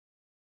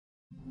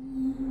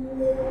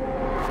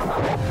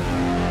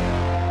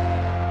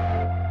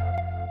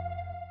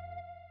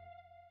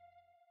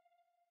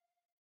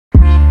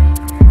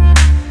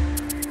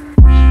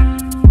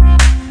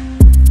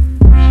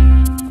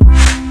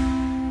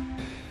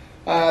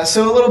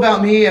So a little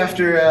about me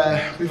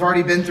after we've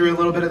already been through a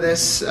little bit of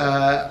this.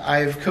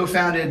 I've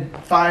co-founded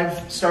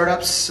 5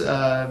 startups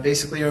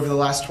basically over the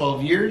last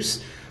 12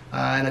 years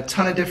in a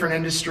ton of different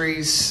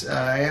industries.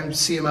 I am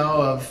CMO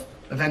of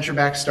a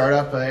venture-backed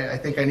startup. I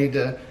think I need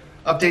to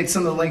update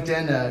some of the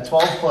LinkedIn,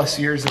 12 plus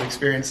years of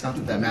experience. Not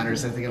that that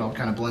matters. I think it all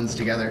kind of blends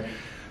together.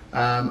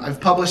 I've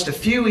published a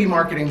few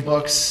e-marketing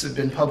books. I've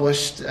been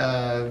published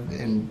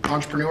in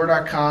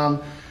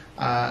entrepreneur.com.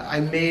 I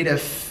made a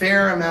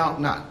fair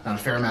amount, not a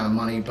fair amount of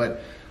money,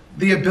 but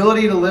the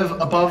ability to live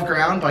above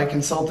ground by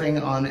consulting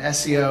on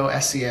SEO,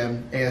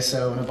 SEM,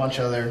 ASO, and a bunch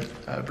of other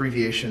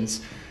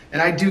abbreviations.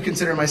 And I do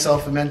consider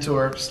myself a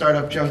mentor,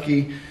 startup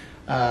junkie,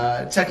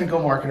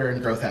 technical marketer,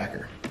 and growth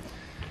hacker.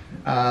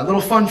 A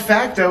little fun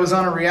fact, I was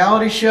on a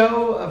reality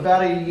show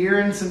about a year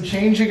and some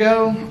change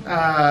ago.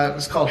 It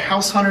was called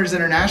House Hunters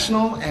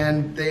International,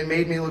 and they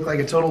made me look like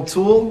a total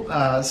tool.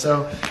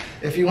 So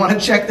if you want to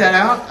check that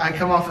out, I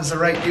come off as a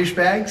right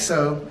douchebag,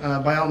 so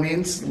by all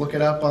means, look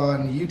it up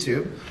on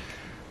YouTube.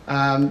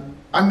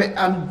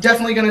 I'm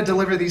definitely going to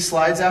deliver these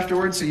slides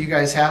afterwards, so you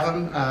guys have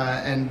them,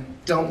 and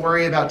don't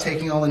worry about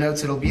taking all the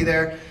notes, it'll be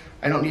there.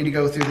 I don't need to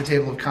go through the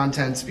table of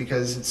contents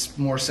because it's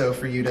more so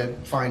for you to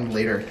find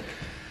later.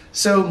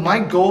 So my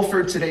goal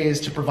for today is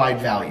to provide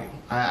value.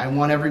 I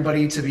want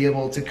everybody to be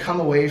able to come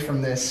away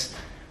from this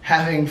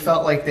having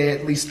felt like they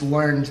at least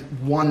learned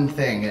one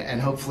thing,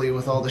 and hopefully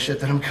with all the shit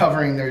that I'm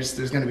covering, there's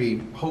going to be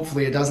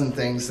hopefully a dozen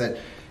things that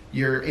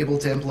you're able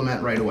to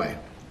implement right away.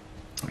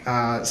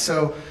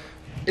 So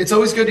it's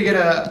always good to get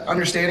an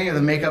understanding of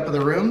the makeup of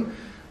the room.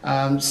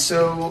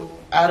 So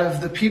out of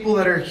the people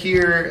that are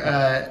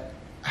here,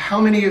 how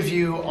many of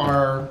you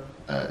are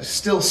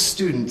still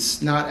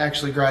students, not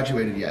actually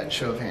graduated yet?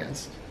 Show of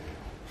hands.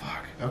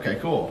 Fuck. Okay,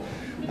 cool.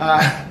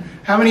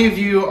 How many of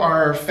you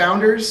are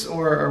founders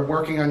or are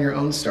working on your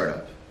own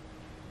startup?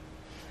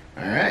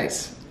 All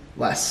right,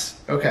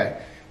 less. Okay.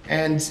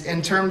 And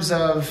in terms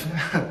of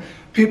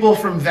people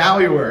from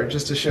Valuer,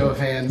 just a show of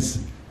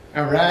hands.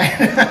 All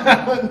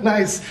right,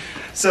 nice.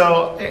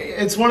 So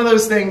it's one of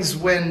those things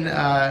when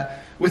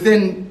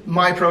within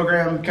my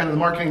program, kind of the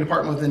marketing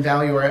department within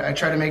Valuer, I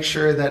try to make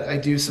sure that I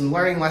do some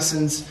learning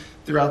lessons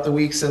throughout the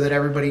week so that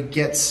everybody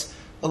gets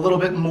a little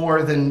bit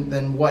more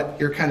than what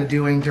you're kind of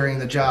doing during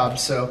the job.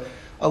 So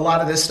a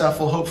lot of this stuff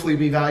will hopefully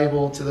be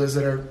valuable to those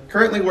that are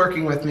currently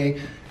working with me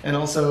and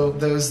also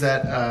those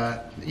that,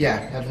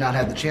 have not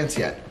had the chance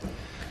yet.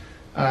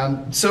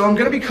 So I'm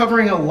going to be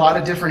covering a lot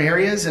of different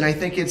areas, and I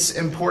think it's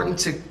important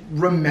to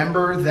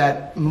remember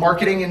that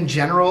marketing in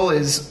general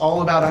is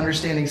all about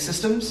understanding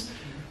systems.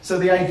 So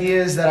the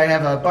idea is that I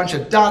have a bunch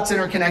of dots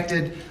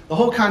interconnected. The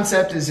whole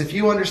concept is if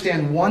you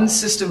understand one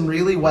system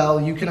really well,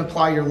 you can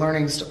apply your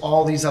learnings to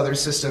all these other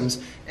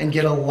systems and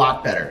get a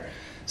lot better.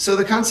 So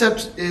the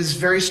concept is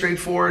very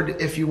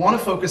straightforward. If you want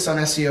to focus on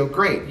SEO,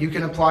 great. You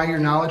can apply your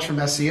knowledge from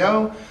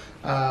SEO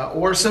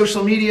or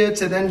social media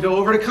to then go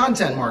over to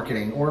content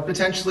marketing or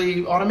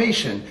potentially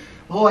automation.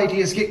 The whole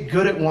idea is get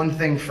good at one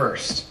thing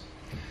first.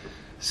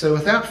 So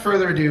without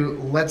further ado,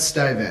 let's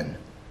dive in.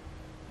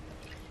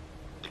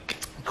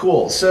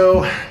 Cool.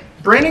 So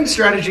branding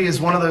strategy is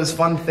one of those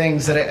fun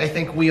things that I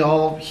think we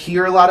all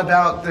hear a lot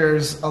about.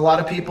 There's a lot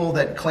of people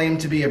that claim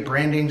to be a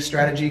branding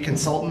strategy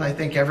consultant. I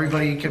think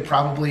everybody could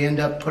probably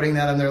end up putting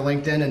that on their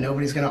LinkedIn and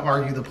nobody's going to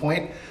argue the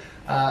point.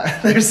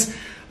 There's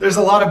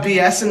a lot of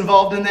BS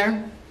involved in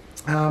there.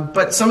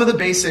 But some of the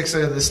basics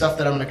are the stuff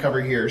that I'm going to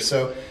cover here.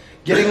 So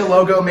getting a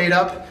logo made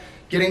up,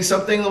 getting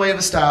something in the way of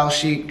a style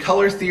sheet,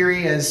 color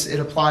theory as it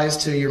applies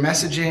to your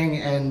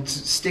messaging, and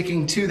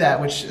sticking to that,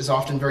 which is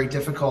often very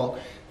difficult.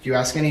 If you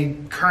ask any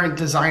current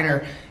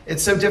designer,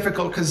 it's so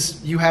difficult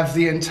because you have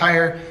the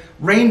entire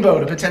rainbow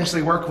to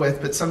potentially work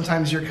with, but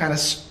sometimes you're kind of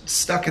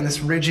stuck in this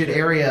rigid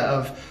area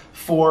of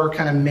 4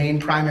 kind of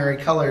main primary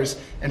colors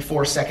and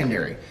 4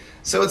 secondary.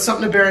 So it's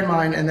something to bear in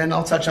mind, and then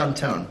I'll touch on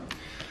tone.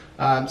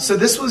 So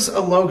this was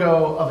a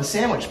logo of a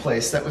sandwich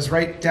place that was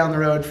right down the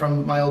road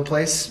from my old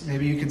place.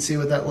 Maybe you can see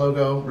what that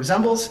logo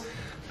resembles,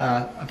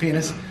 a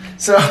penis.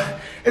 So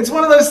it's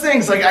one of those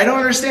things, like I don't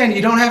understand,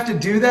 you don't have to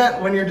do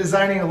that when you're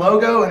designing a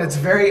logo, and it's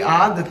very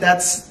odd that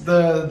that's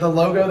the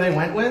logo they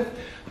went with,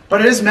 but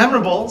it is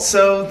memorable,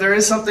 so there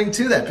is something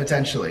to that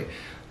potentially.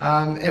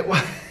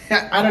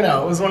 I don't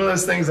know, it was one of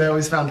those things I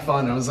always found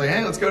fun. I was like,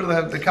 hey, let's go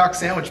to the cock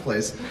sandwich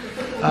place.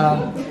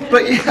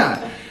 But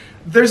yeah.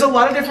 There's a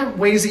lot of different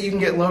ways that you can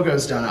get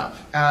logos done up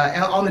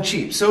on the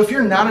cheap. So if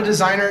you're not a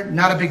designer,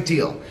 not a big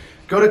deal.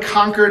 Go to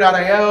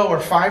Conquer.io or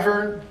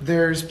Fiverr.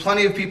 There's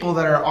plenty of people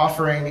that are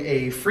offering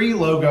a free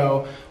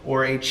logo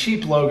or a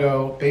cheap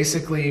logo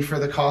basically for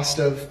the cost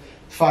of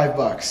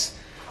 $5.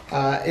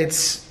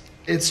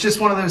 It's just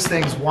one of those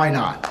things, why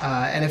not?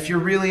 And if you're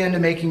really into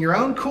making your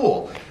own,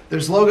 cool.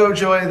 There's Logo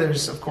Joy,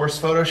 there's of course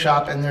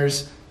Photoshop, and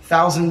there's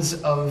thousands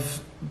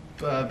of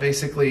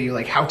basically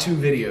like how-to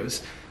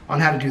videos on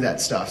how to do that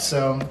stuff.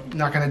 So I'm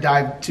not going to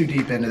dive too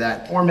deep into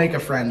that, or make a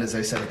friend, as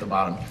I said at the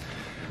bottom.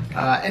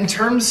 In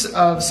terms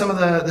of some of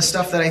the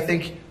stuff that I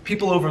think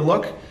people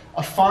overlook,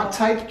 a font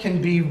type can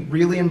be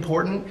really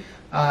important.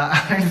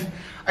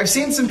 I've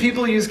seen some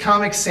people use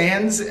Comic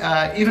Sans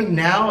even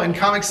now, and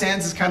Comic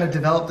Sans has kind of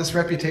developed this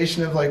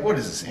reputation of like, what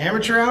is this,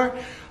 amateur hour?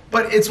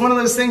 But it's one of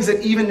those things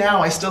that even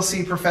now I still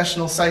see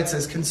professional sites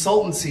as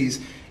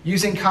consultancies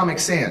using Comic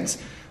Sans.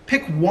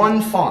 Pick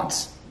one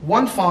font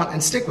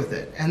and stick with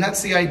it, and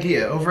that's the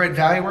idea. Over at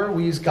Valuer,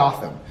 we use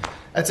Gotham.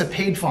 That's a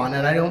paid font,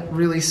 and I don't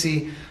really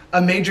see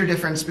a major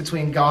difference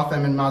between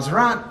Gotham and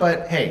Maserati,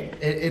 but hey,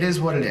 it is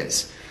what it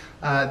is.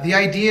 The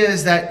idea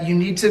is that you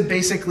need to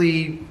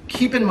basically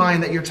keep in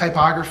mind that your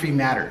typography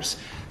matters.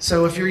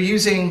 So if you're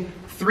using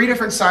 3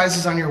 different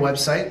sizes on your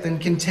website, then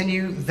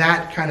continue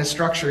that kind of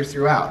structure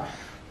throughout.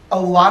 A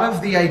lot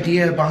of the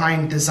idea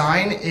behind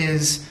design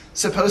is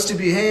supposed to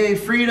be, hey,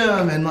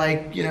 freedom and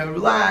like, you know,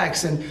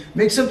 relax and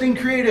make something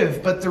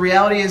creative. But the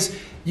reality is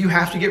you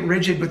have to get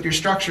rigid with your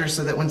structure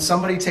so that when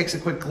somebody takes a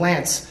quick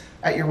glance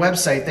at your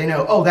website, they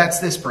know, oh, that's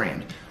this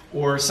brand.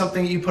 Or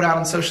something that you put out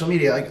on social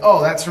media, like,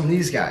 oh, that's from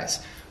these guys.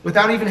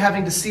 Without even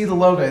having to see the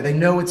logo, they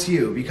know it's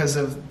you because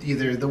of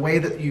either the way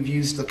that you've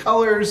used the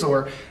colors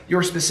or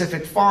your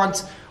specific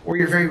font or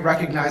your very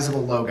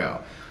recognizable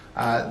logo.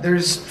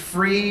 There's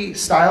free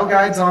style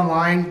guides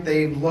online.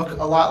 They look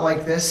a lot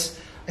like this.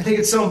 I think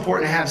it's so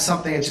important to have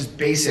something that's just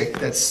basic,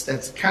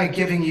 that's kind of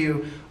giving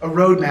you a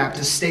roadmap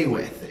to stay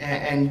with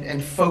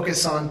and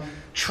focus on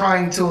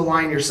trying to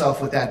align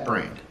yourself with that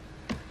brand.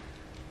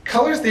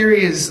 Color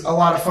theory is a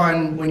lot of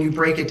fun when you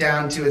break it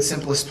down to its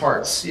simplest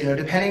parts. You know,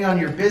 depending on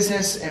your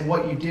business and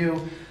what you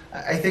do,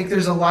 I think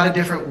there's a lot of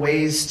different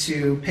ways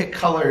to pick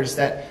colors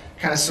that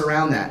kind of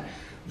surround that.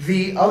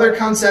 The other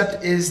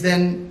concept is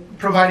then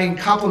providing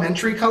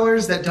complementary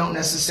colors that don't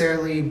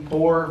necessarily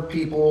bore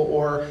people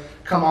or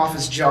come off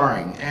as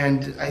jarring.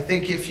 And I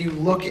think if you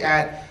look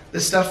at the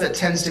stuff that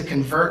tends to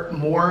convert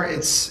more,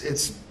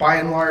 it's by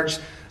and large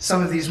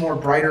some of these more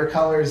brighter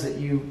colors that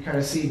you kind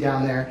of see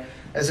down there,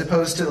 as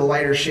opposed to the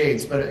lighter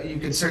shades, but you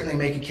could certainly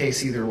make a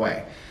case either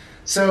way.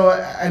 So,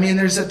 I mean,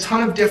 there's a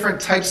ton of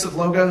different types of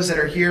logos that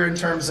are here in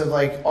terms of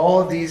like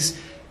all of these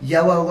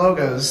yellow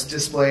logos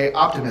display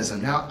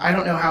optimism. Now, I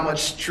don't know how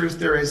much truth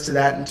there is to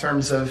that in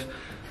terms of,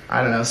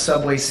 I don't know,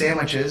 Subway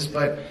sandwiches,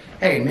 but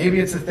hey, maybe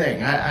it's a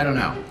thing, I don't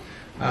know.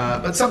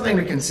 But something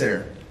to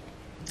consider.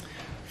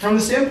 From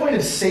the standpoint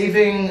of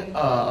saving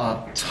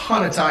a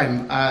ton of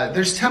time,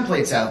 there's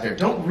templates out there.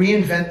 Don't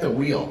reinvent the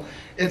wheel.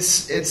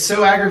 It's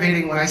so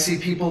aggravating when I see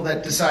people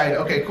that decide,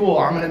 okay, cool,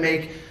 I'm going to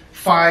make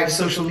 5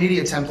 social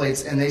media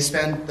templates, and they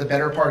spend the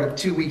better part of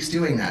 2 weeks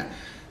doing that.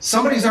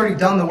 Somebody's already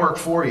done the work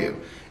for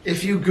you.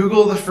 If you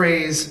Google the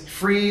phrase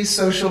free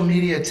social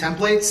media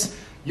templates,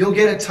 you'll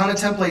get a ton of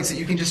templates that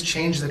you can just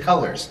change the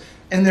colors.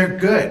 And they're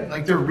good,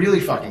 like they're really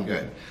fucking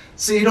good.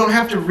 So you don't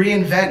have to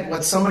reinvent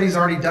what somebody's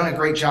already done a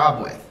great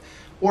job with.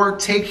 Or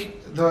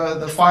take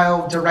the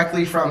file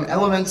directly from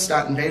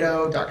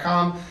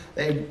elements.envato.com.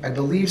 They, I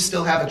believe,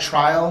 still have a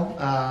trial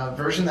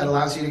version that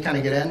allows you to kind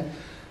of get in.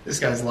 This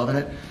guy's loving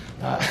it.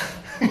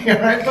 You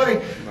right,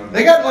 buddy? No.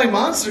 They got like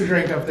Monster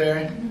drink up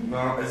there.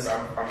 No, it's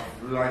I'm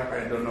like,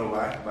 I don't know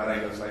why, but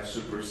I was like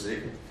super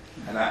sick,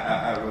 and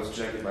I was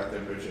checking my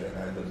temperature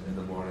in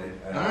the morning.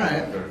 And all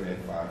right.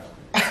 38.5.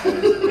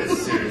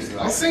 It's seriously.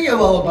 Like, I'll sing you a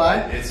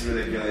lullaby. It's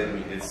really killing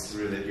me. It's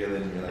really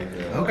killing me. Like.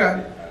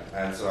 Okay.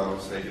 And so I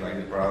was taking like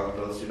the parallel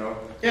pills, you know.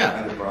 Yeah.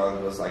 And the parallel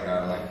pills, like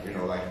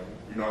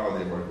you know how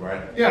they work,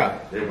 right? Yeah.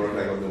 They work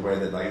like on the way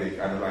that like they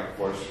kind of like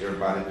force your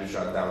body to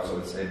shut down, so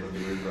it's able to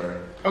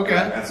revert.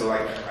 Okay. And so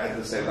like at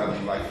the same time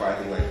I'm like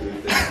fighting like 2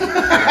 things.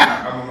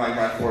 I'm on like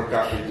my 4th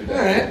coffee today. All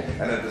right.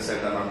 And at the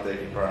same time I'm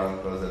taking parallel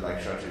pills that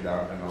like shut you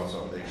down, and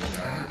also I'm taking.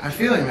 I'm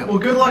feeling that. Well,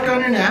 good luck on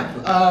your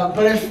nap.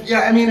 But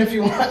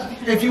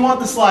if you want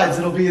the slides,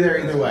 it'll be there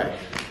either way.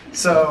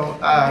 So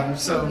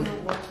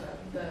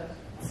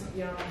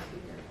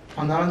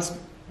on that one's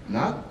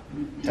not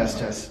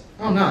test.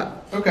 Oh,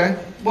 not okay.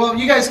 Well,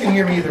 you guys can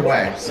hear me either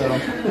way. So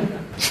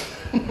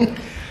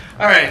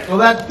all right. Well,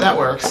 that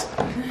works.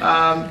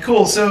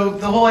 Cool. So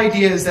the whole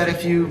idea is that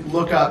if you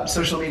look up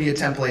social media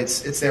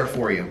templates, it's there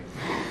for you.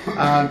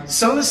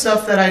 Some of the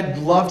stuff that I'd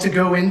love to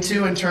go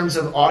into in terms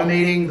of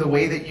automating the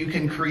way that you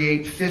can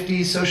create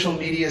 50 social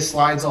media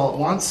slides all at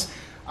once,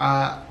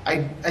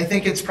 I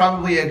think it's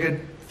probably a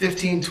good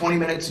 15-20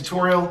 minute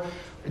tutorial.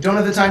 I don't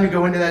have the time to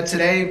go into that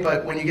today,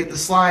 but when you get the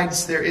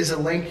slides, there is a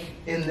link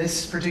in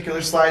this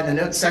particular slide in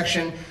the notes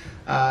section.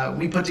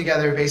 We put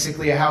together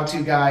basically a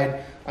how-to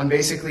guide on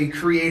basically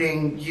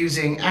creating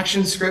using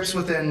action scripts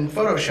within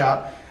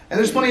Photoshop. And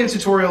there's plenty of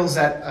tutorials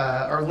that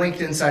are linked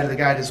inside of the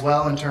guide as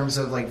well in terms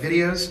of like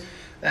videos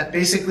that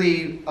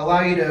basically allow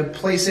you to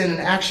place in an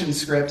action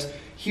script.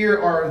 Here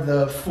are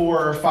the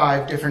 4 or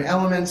 5 different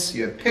elements.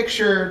 You have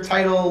picture,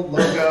 title,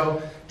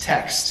 logo,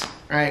 text,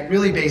 right?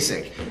 Really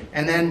basic.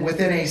 And then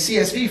within a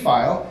CSV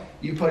file,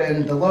 you put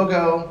in the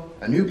logo,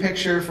 a new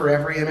picture for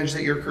every image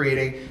that you're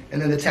creating,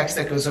 and then the text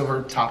that goes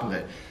over top of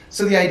it.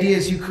 So the idea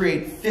is you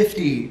create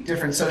 50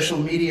 different social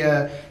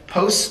media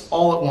posts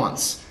all at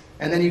once.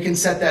 And then you can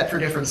set that for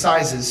different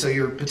sizes, so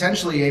you're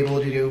potentially able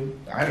to do,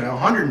 I don't know,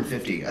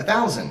 150,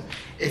 1,000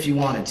 if you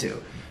wanted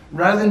to.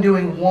 rather than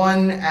doing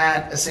one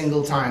at a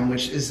single time,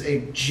 which is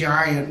a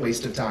giant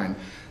waste of time.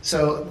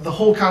 So the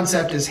whole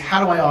concept is,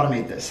 how do I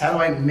automate this? How do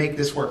I make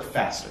this work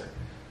faster?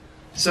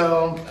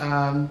 So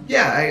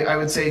yeah, I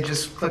would say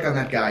just click on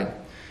that guide.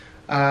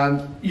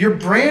 Your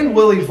brand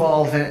will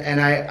evolve,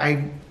 and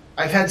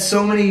I've had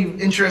so many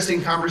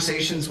interesting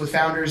conversations with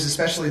founders,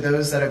 especially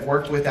those that I've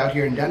worked with out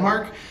here in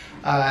Denmark.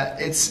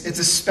 It's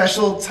a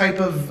special type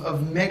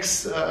of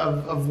mix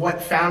of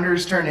what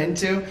founders turn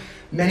into.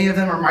 Many of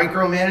them are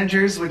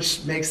micromanagers,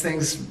 which makes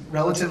things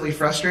relatively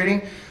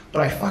frustrating,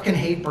 but I fucking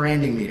hate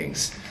branding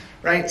meetings,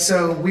 right?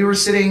 So we were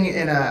sitting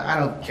in I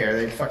don't care,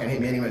 they fucking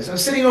hate me anyways. I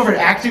was sitting over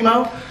at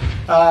Actimo,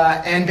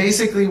 and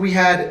basically we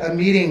had a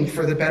meeting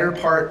for the better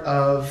part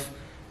of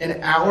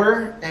an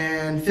hour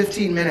and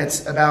 15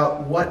 minutes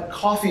about what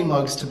coffee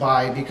mugs to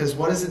buy, because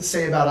what does it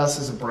say about us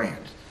as a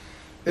brand?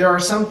 There are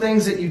some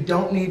things that you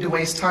don't need to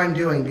waste time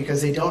doing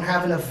because they don't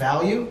have enough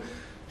value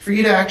for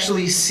you to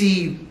actually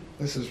see.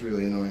 This is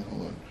really annoying,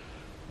 hold on.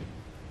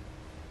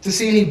 To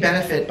see any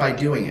benefit by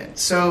doing it.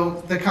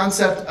 So the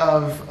concept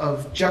of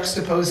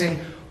juxtaposing,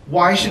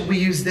 why should we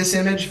use this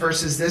image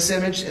versus this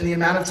image, and the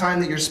amount of time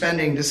that you're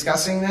spending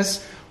discussing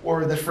this,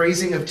 or the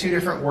phrasing of 2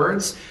 different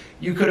words,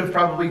 you could have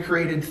probably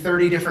created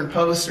 30 different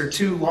posts or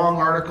 2 long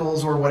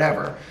articles or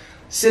whatever.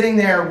 Sitting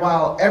there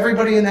while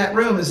everybody in that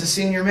room is a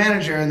senior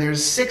manager and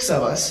there's 6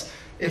 of us,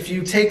 if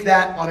you take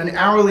that on an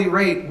hourly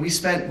rate, we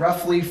spent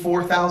roughly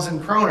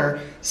 4,000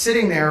 kroner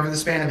sitting there over the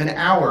span of an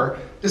hour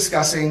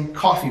discussing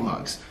coffee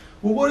mugs.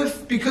 Well, what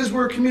if, because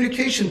we're a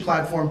communication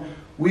platform,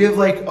 we have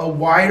like a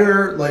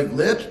wider like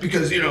lip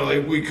because, you know,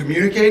 like we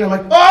communicate? I'm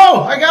like,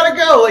 oh, I gotta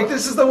go. Like,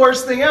 this is the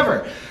worst thing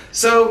ever.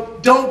 So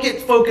don't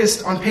get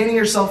focused on painting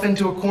yourself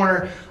into a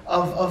corner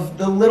of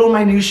the little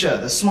minutia,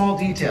 the small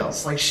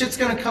details. Like, shit's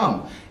gonna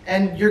come.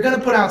 And you're gonna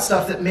put out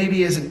stuff that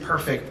maybe isn't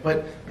perfect,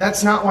 but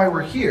that's not why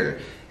we're here.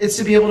 It's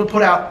to be able to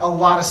put out a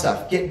lot of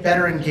stuff, get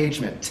better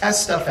engagement,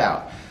 test stuff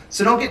out.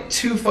 So don't get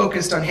too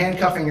focused on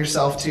handcuffing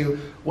yourself to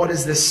what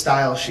is this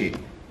style sheet.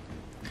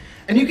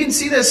 And you can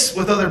see this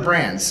with other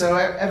brands. So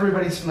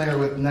everybody's familiar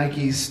with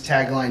Nike's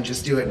tagline,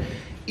 just do it.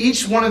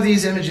 Each one of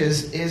these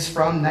images is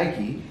from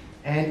Nike,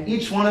 and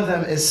each one of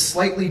them is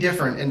slightly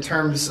different in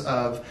terms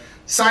of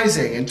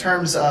sizing, in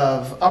terms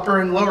of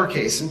upper and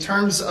lowercase, in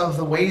terms of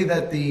the way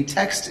that the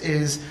text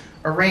is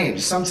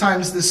arranged.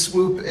 Sometimes the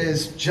swoop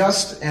is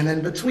just and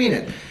then between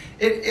it.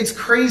 It's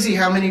crazy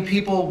how many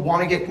people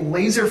want to get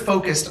laser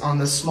focused on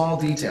the small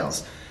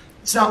details.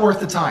 It's not worth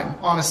the time,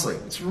 honestly.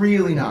 It's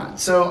really not.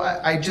 So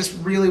I just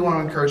really want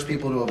to encourage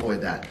people to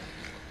avoid that.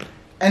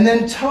 And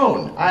then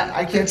tone.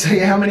 I can't tell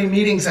you how many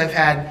meetings I've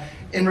had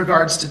in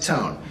regards to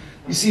tone.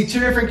 You see 2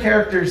 different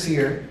characters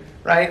here,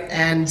 right?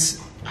 And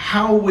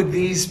how would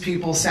these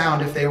people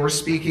sound if they were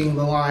speaking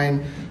the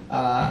line,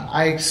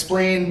 I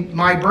explain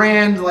my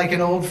brand like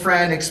an old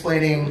friend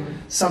explaining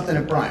something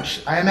at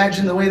brunch? I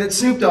imagine the way that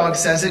Snoop Dogg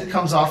says it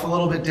comes off a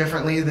little bit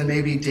differently than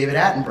maybe David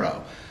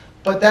Attenborough.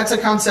 But that's a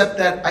concept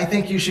that I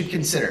think you should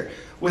consider.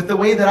 With the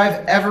way that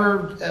I've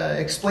ever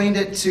explained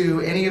it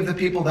to any of the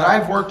people that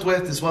I've worked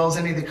with, as well as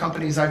any of the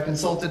companies I've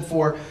consulted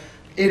for,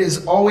 it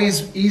is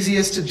always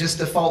easiest to just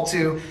default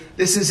to,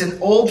 this is an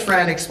old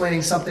friend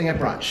explaining something at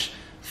brunch.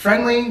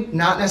 Friendly,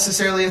 not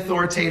necessarily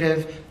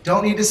authoritative,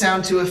 don't need to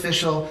sound too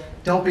official,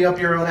 don't be up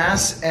your own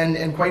ass,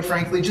 and quite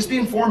frankly, just be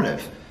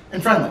informative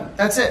and friendly.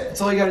 That's it,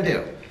 that's all you gotta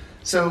do.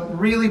 So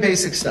really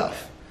basic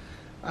stuff.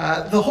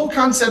 The whole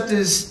concept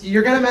is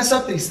you're gonna mess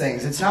up these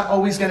things. It's not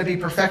always gonna be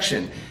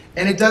perfection.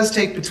 And it does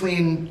take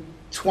between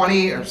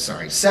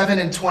 7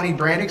 and 20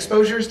 brand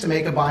exposures to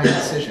make a buying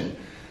decision.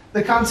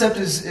 The concept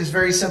is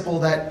very simple,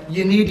 that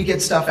you need to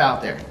get stuff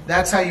out there.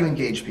 That's how you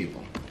engage people.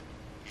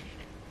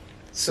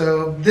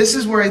 So this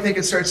is where I think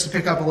it starts to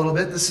pick up a little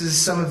bit. This is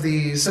some of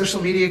the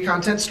social media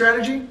content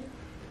strategy.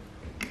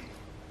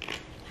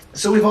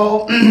 So we've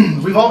all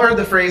heard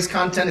the phrase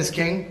content is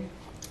king.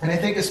 And I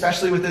think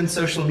especially within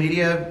social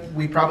media,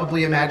 we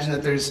probably imagine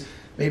that there's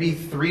maybe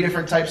 3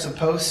 different types of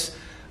posts: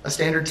 a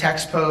standard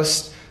text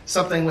post,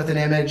 something with an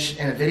image,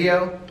 and a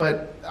video.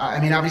 But I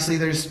mean, obviously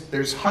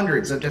there's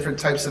hundreds of different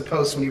types of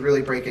posts when you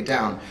really break it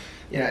down.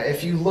 You know,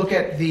 if you look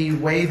at the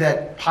way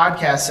that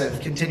podcasts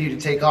have continued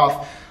to take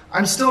off,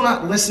 I'm still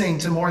not listening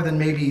to more than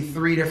maybe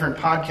 3 different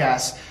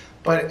podcasts,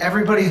 but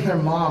everybody and their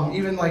mom,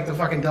 even like the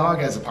fucking dog,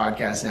 has a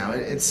podcast now.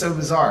 It's so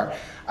bizarre.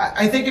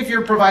 I think if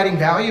you're providing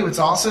value, it's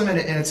awesome and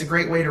it's a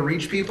great way to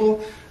reach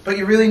people, but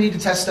you really need to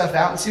test stuff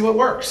out and see what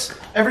works.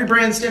 Every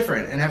brand's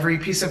different, and every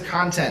piece of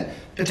content,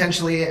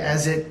 potentially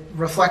as it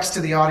reflects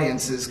to the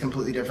audience, is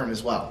completely different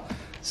as well.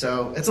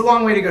 So it's a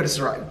long way to go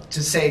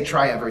to say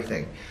try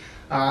everything.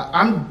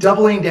 I'm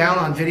doubling down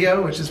on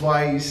video, which is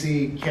why you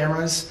see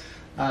cameras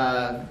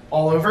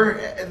all over.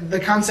 The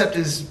concept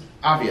is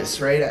obvious,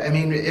 right? I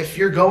mean, if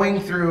you're going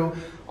through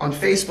on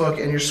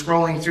Facebook and you're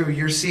scrolling through,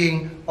 you're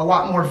seeing a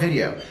lot more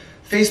video.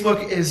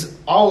 Facebook is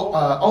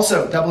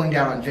also doubling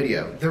down on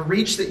video. The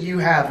reach that you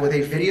have with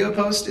a video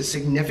post is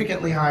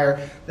significantly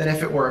higher than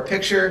if it were a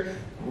picture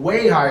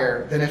way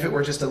higher than if it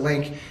were just a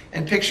link.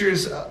 And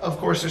pictures, of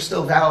course, are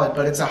still valid,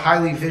 but it's a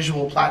highly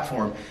visual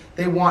platform.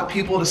 They want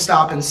people to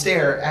stop and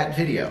stare at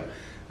video.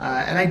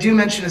 And I do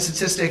mention a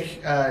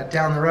statistic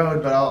down the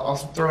road, but I'll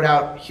throw it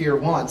out here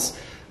once.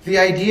 The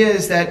idea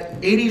is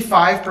that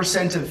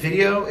 85% of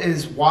video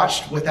is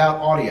watched without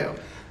audio.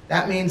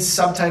 That means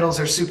subtitles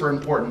are super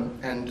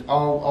important, and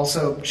I'll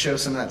also show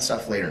some of that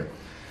stuff later.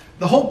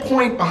 The whole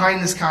point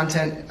behind this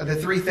content, the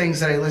three things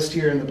that I list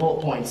here in the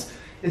bullet points,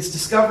 is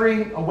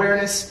discovery,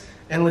 awareness,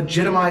 and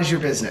legitimize your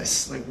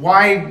business. Like,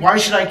 why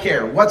should I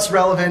care? What's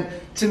relevant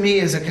to me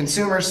as a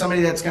consumer,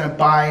 somebody that's going to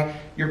buy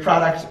your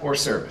product or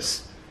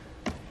service?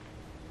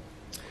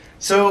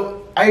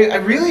 So I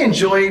really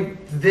enjoy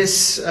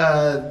this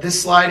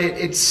this slide.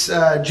 It's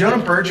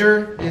Jonah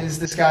Berger is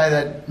this guy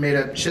that made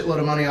a shitload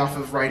of money off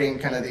of writing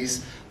kind of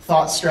these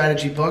thought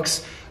strategy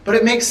books, but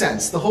it makes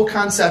sense. The whole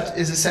concept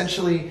is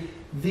essentially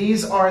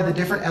these are the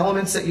different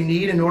elements that you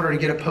need in order to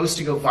get a post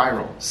to go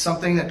viral,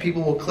 something that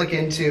people will click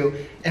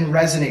into and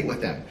resonate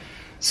with them.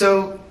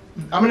 So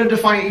I'm going to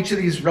define each of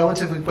these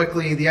relatively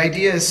quickly. The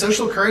idea is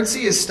social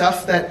currency is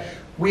stuff that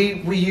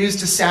we use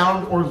to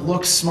sound or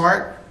look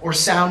smart or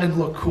sound and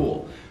look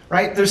cool,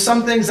 right? There's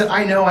some things that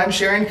I know I'm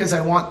sharing because I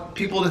want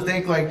people to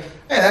think like,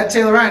 hey, that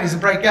Taylor Ryan, he's a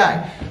bright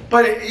guy.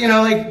 But, you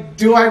know, like,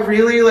 do I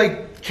really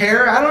like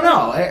care? I don't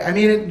know. I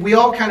mean, we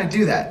all kind of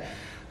do that.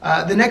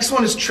 The next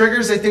one is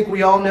triggers. I think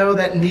we all know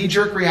that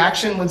knee-jerk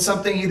reaction when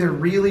something either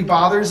really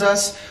bothers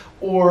us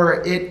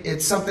or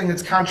it's something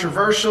that's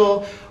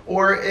controversial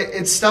or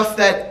it's stuff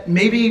that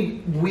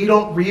maybe we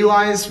don't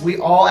realize we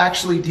all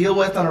actually deal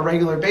with on a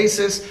regular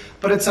basis,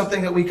 but it's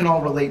something that we can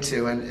all relate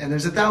to. And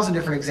there's 1,000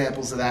 different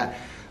examples of that.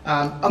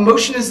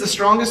 Emotion is the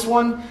strongest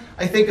one,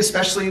 I think,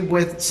 especially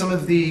with some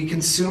of the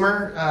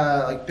consumer,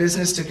 like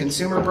business to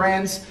consumer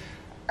brands.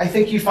 I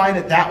think you find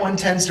that one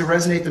tends to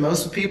resonate the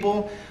most with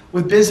people.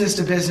 With business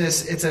to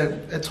business, it's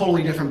a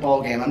totally different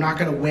ballgame. I'm not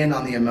going to win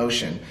on the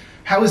emotion.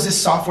 How is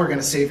this software going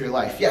to save your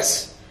life?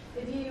 Yes?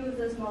 If you use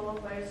this model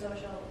for your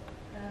social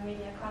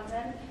media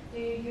content, do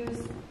you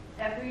use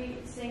every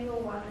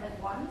single one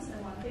at once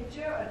in one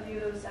picture, or do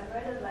you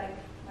separate it? Like,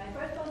 my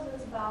first post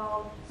is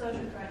about social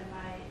current,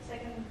 my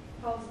second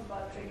post is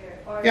about trigger.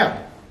 Or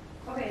Yeah.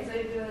 Okay, so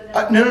you do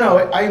it. No.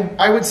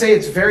 I would say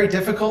it's very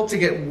difficult to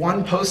get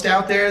one post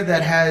out there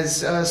that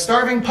has a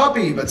starving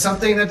puppy, but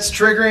something that's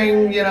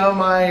triggering, you know,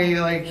 my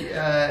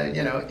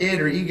id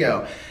or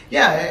ego.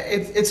 Yeah,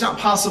 it's not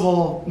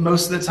possible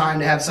most of the time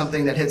to have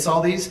something that hits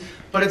all these,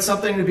 but it's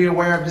something to be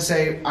aware of to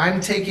say,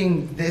 I'm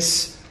taking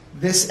this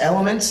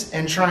element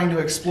and trying to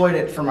exploit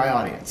it for my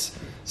audience.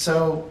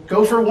 So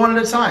go for one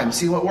at a time,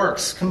 see what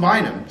works,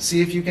 combine them,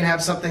 see if you can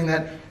have something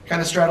that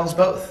kind of straddles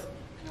both.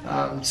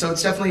 So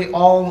it's definitely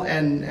all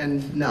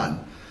and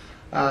none.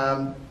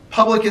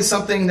 Public is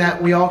something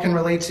that we all can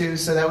relate to,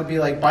 so that would be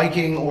like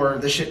biking or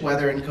the shit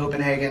weather in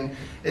Copenhagen.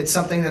 It's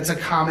something that's a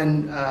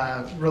common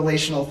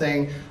relational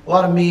thing. A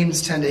lot of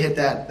memes tend to hit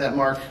that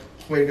mark.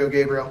 Way to go,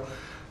 Gabriel.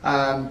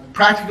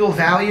 Practical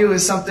value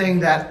is something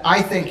that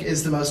I think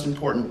is the most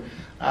important.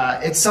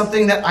 It's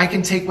something that I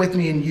can take with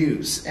me and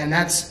use, and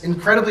that's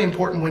incredibly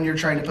important when you're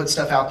trying to put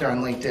stuff out there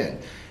on LinkedIn.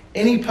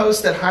 Any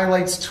post that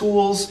highlights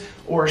tools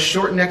or a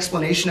shortened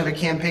explanation of a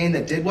campaign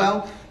that did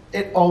well,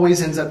 it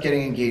always ends up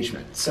getting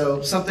engagement.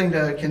 So something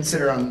to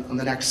consider on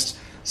the next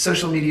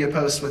social media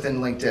post within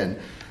LinkedIn.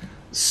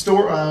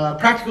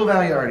 Practical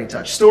value I already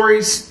touched.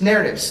 Stories,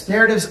 narratives.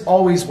 Narratives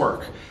always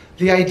work.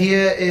 The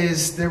idea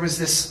is there was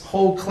this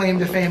whole claim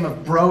to fame of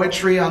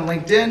broetry on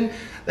LinkedIn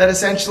that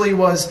essentially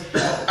was,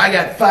 I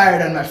got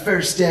fired on my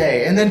first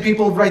day. And then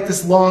people write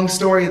this long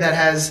story that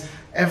has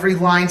every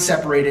line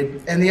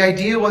separated. And the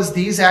idea was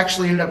these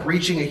actually ended up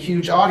reaching a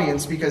huge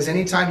audience because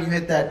anytime you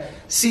hit that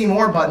see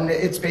more button,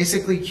 it's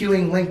basically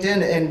cueing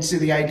LinkedIn into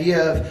the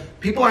idea of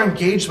people are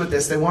engaged with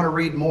this, they want to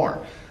read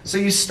more. So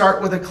you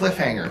start with a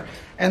cliffhanger.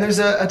 And there's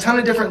a ton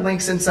of different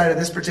links inside of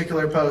this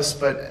particular post,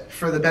 but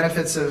for the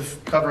benefits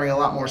of covering a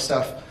lot more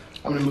stuff,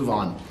 I'm going to move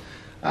on.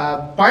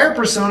 Buyer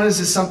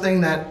personas is something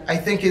that I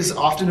think is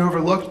often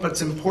overlooked, but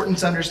it's important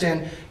to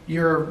understand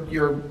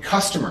your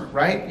customer,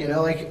 right? You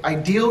know, like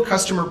ideal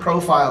customer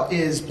profile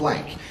is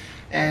blank.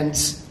 And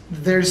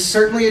there's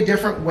certainly a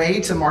different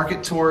way to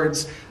market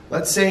towards,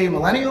 let's say,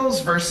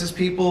 millennials versus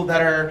people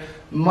that are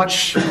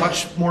much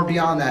more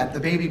beyond that, the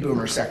baby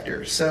boomer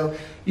sector. So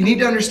you need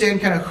to understand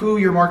kind of who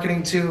you're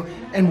marketing to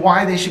and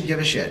why they should give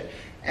a shit.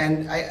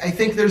 And I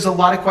think there's a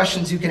lot of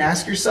questions you can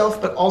ask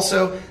yourself, but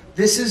also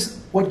this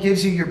is what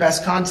gives you your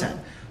best content.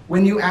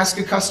 When you ask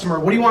a customer,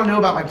 what do you want to know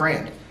about my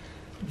brand?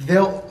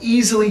 They'll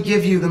easily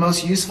give you the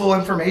most useful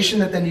information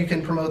that then you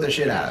can promote the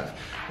shit out of.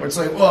 Where it's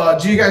like, well,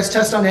 do you guys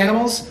test on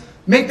animals?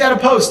 Make that a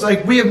post.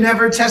 Like, we have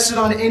never tested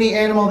on any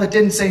animal that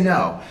didn't say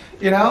no.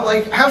 You know,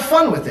 like, have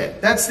fun with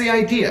it. That's the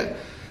idea.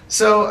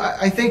 So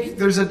I think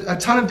there's a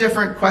ton of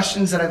different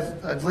questions that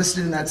I've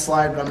listed in that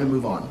slide, but I'm going to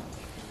move on.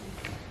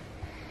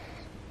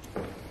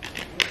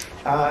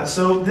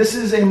 So this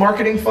is a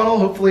marketing funnel.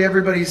 Hopefully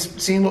everybody's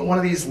seen what one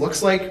of these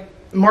looks like.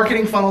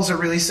 Marketing funnels are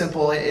really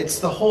simple. It's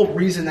the whole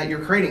reason that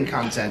you're creating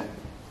content.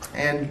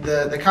 And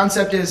the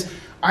concept is,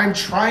 I'm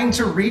trying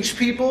to reach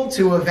people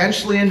to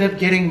eventually end up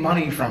getting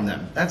money from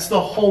them. That's the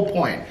whole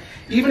point.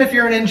 Even if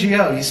you're an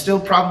NGO, you still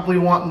probably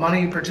want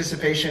money,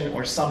 participation,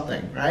 or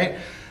something, right?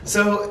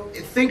 So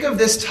think of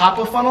this top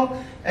of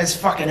funnel as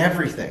fucking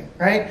everything,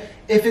 right?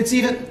 If it's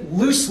even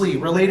loosely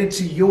related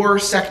to your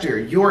sector,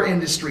 your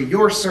industry,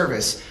 your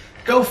service,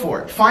 go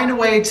for it. Find a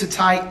way to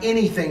tie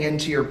anything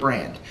into your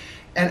brand.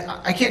 And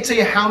I can't tell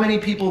you how many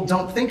people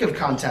don't think of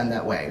content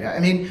that way. I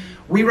mean,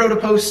 we wrote a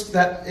post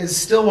that is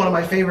still one of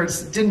my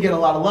favorites. It didn't get a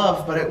lot of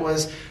love, but it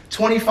was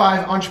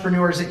 25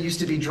 entrepreneurs that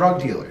used to be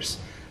drug dealers.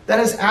 That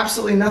has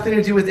absolutely nothing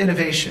to do with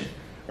innovation,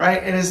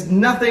 right? It has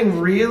nothing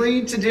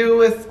really to do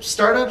with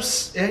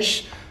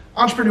startups-ish,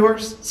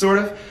 entrepreneurs, sort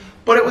of.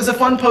 But it was a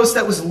fun post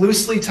that was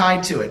loosely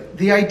tied to it.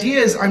 The idea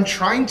is I'm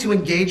trying to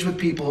engage with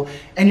people,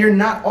 and you're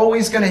not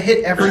always going to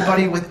hit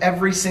everybody with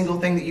every single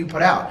thing that you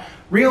put out.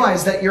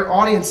 Realize that your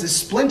audience is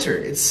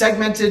splintered. It's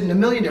segmented in a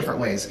million different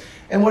ways.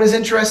 And what is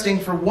interesting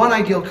for one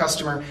ideal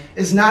customer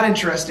is not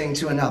interesting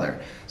to another.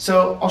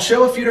 So I'll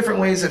show a few different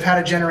ways of how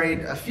to generate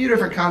a few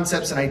different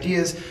concepts and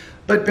ideas,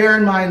 but bear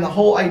in mind the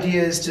whole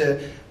idea is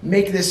to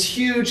make this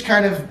huge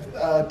kind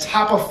of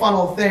top of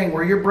funnel thing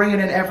where you're bringing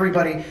in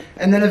everybody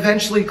and then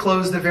eventually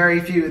close the very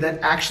few that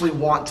actually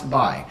want to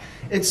buy.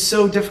 It's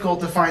so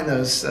difficult to find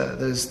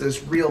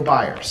those real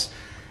buyers.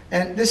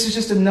 And this is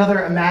just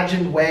another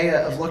imagined way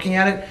of looking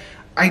at it.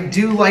 I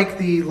do like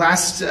the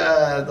last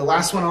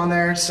one on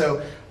there.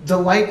 So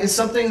delight is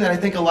something that I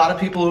think a lot of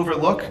people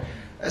overlook,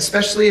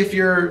 especially if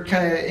you're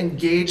kind of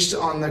engaged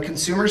on the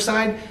consumer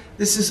side.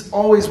 This is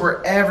always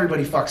where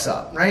everybody fucks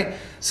up, right?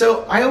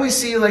 So I always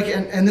see like,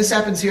 and this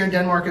happens here in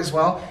Denmark as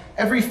well,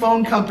 every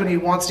phone company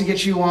wants to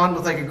get you on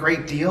with like a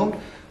great deal.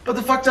 But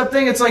the fucked up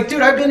thing, it's like,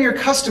 dude, I've been your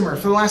customer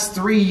for the last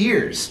 3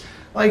 years.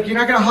 Like, you're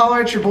not gonna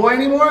holler at your boy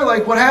anymore?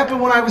 Like, what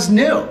happened when I was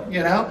new,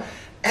 you know?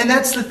 And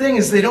that's the thing,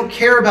 is they don't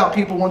care about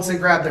people once they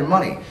grab their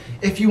money.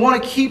 If you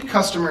wanna keep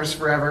customers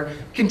forever,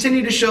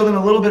 continue to show them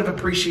a little bit of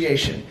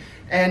appreciation.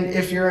 And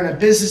if you're in a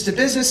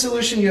business-to-business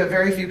solution, you have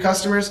very few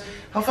customers,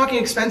 how fucking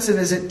expensive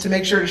is it to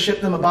make sure to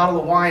ship them a bottle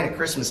of wine at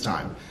Christmas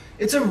time?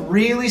 It's a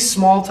really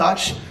small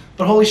touch,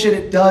 but holy shit,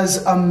 it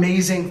does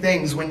amazing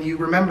things when you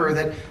remember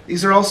that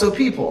these are also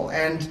people,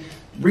 and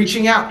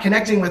reaching out,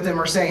 connecting with them,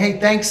 or saying, hey,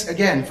 thanks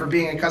again for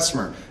being a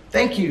customer.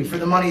 Thank you for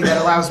the money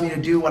that allows me to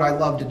do what I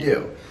love to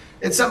do.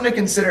 It's something to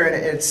consider, and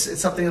it's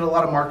something that a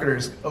lot of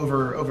marketers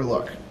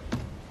overlook.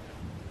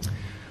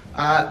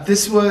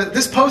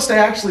 This post I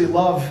actually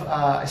love.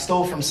 I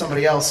stole from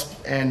somebody else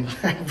and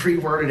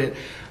reworded it.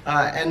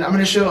 And I'm going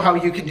to show how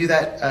you can do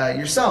that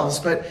yourselves.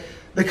 But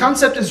the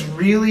concept is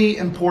really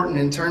important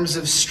in terms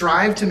of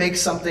strive to make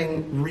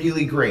something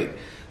really great.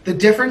 The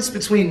difference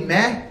between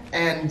meh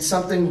and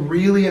something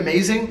really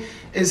amazing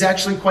is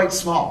actually quite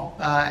small.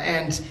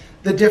 And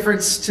the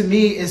difference to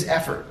me is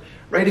effort.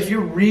 Right? If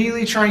you're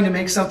really trying to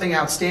make something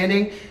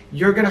outstanding,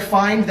 you're going to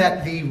find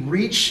that the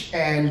reach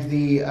and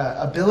the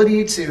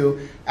ability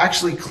to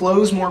actually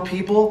close more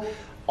people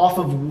off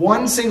of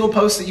one single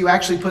post that you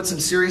actually put some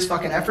serious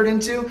fucking effort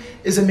into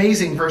is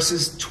amazing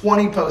versus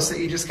 20 posts that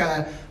you just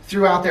kind of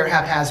threw out there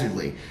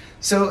haphazardly.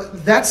 So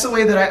that's the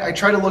way that I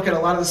try to look at a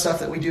lot of the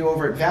stuff that we do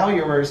over at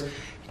Valuers.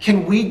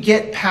 Can we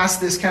get past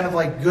this kind of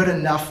like good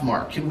enough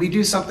mark? Can we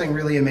do something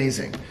really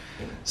amazing?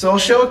 So I'll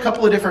show a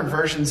couple of different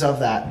versions of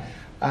that.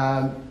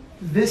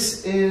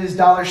 This is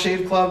Dollar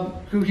Shave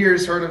Club. Who here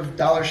has heard of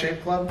Dollar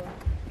Shave Club?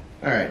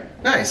 All right,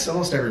 nice,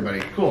 almost everybody,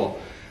 cool.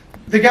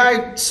 The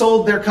guy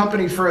sold their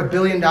company for $1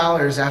 billion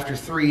after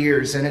 3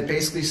 years, and it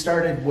basically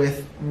started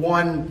with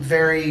one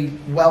very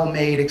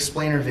well-made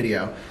explainer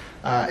video.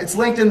 It's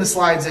linked in the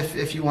slides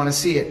if you want to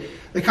see it.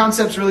 The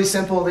concept's really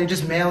simple. They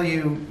just mail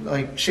you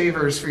like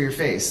shavers for your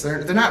face.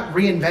 They're not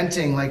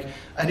reinventing like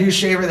a new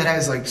shaver that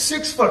has like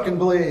 6 fucking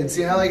blades,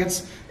 you know, like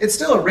it's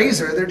still a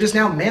razor. They're just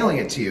now mailing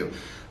it to you.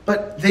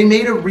 But they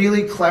made a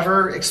really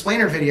clever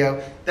explainer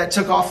video that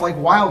took off like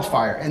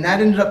wildfire, and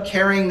that ended up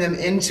carrying them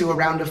into a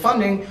round of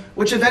funding,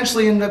 which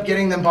eventually ended up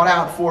getting them bought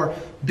out for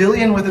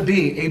billion with a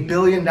B, $1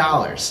 billion.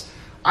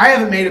 I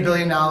haven't made $1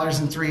 billion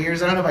in 3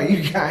 years. I don't know about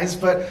you guys,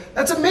 but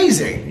that's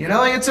amazing. You know,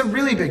 like it's a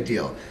really big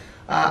deal.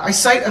 I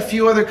cite a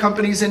few other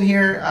companies in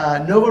here.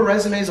 Nova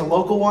Resume is a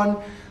local one.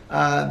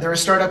 They're a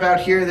startup out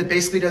here that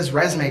basically does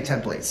resume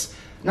templates.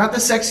 Not the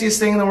sexiest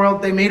thing in the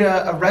world. They made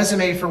a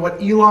resume for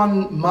what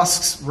Elon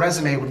Musk's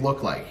resume would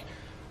look like.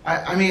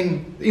 I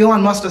mean,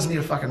 Elon Musk doesn't need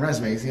a fucking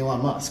resume. He's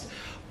Elon Musk.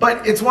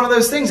 But it's one of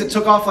those things that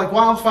took off like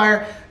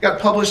wildfire, got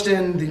published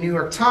in the New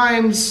York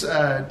Times,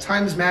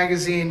 Times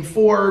Magazine,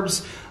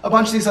 Forbes, a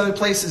bunch of these other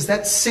places.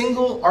 That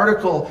single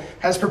article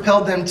has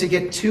propelled them to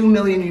get 2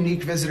 million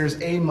unique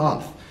visitors a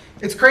month.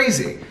 It's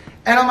crazy.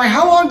 And I'm like,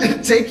 how long did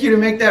it take you to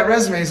make that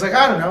resume? He's like,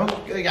 I don't know,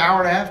 like an hour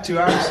and a half, 2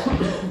 hours.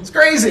 It's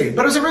crazy,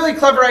 but it was a really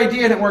clever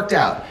idea and it worked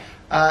out.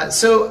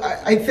 So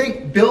I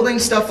think building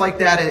stuff like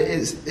that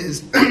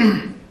is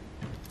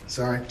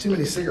sorry, too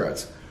many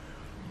cigarettes.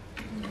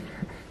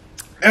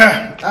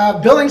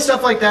 Building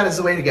stuff like that is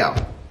the way to go.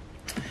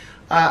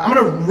 I'm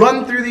going to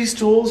run through these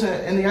tools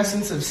in the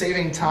essence of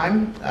saving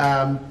time.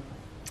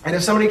 And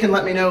if somebody can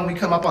let me know when we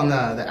come up on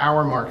the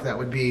hour mark, that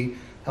would be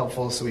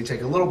helpful, so we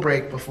take a little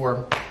break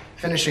before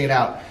finishing it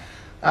out.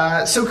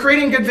 So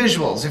creating good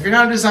visuals. If you're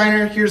not a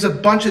designer, here's a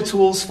bunch of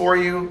tools for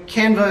you.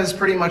 Canva is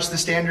pretty much the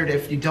standard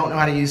if you don't know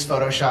how to use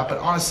Photoshop, but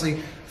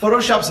honestly,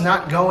 Photoshop's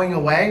not going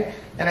away,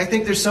 and I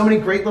think there's so many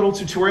great little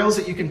tutorials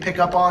that you can pick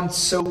up on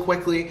so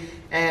quickly.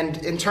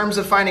 And in terms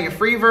of finding a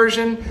free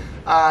version,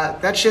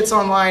 that shit's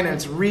online and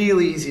it's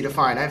really easy to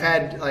find. I've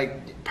had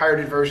like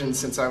pirated versions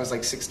since I was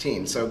like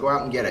 16, so go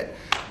out and get it.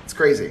 It's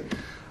crazy.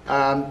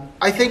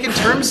 I think in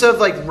terms of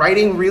like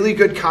writing really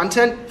good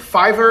content,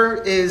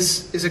 Fiverr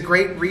is a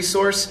great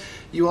resource.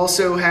 You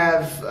also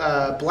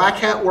have Black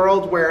Hat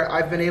World, where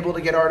I've been able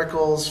to get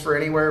articles for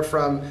anywhere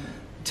from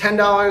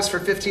 $10 for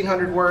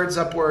 1,500 words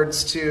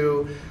upwards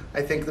to,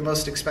 I think the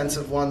most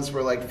expensive ones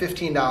were like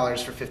 $15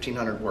 for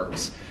 1,500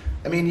 words.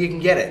 I mean, you can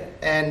get it,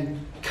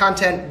 and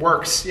content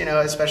works, you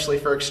know, especially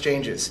for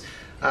exchanges.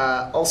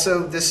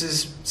 Also, this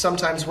is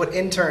sometimes what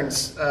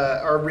interns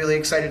are really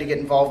excited to get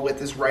involved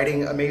with, is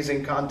writing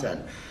amazing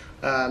content.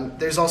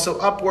 There's also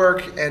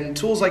Upwork, and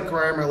tools like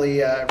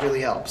Grammarly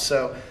really help.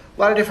 So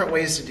a lot of different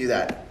ways to do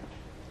that.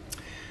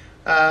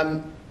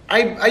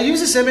 I use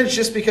this image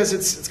just because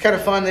it's kind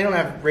of fun. They don't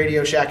have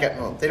Radio Shack at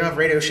home. They don't have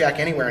Radio Shack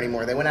anywhere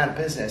anymore. They went out of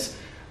business.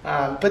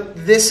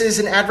 But this is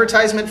an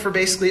advertisement for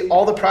basically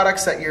all the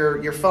products that your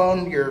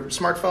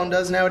smartphone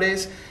does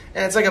nowadays.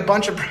 And it's like a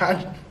bunch of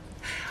products.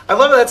 I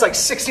love that it's like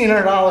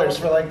 $1,600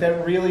 for like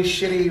that really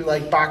shitty,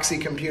 like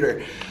boxy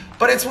computer.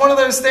 But it's one of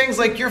those things,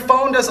 like your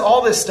phone does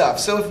all this stuff.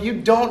 So if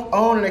you don't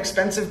own an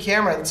expensive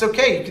camera, it's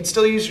okay. You can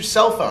still use your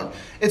cell phone.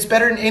 It's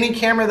better than any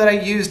camera that I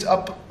used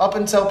up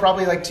until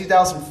probably like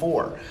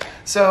 2004.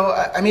 So,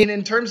 I mean,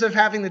 in terms of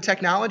having the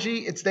technology,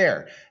 it's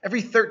there.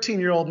 Every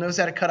 13-year-old knows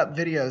how to cut up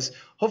videos.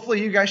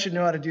 Hopefully you guys should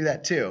know how to do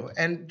that too.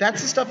 And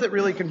that's the stuff that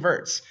really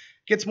converts.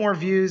 Gets more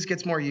views,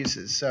 gets more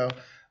uses. So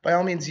by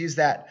all means, use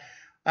that.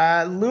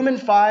 Lumen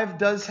 5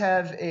 does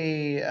have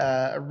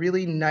a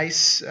really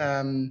nice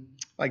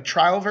like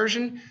trial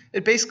version.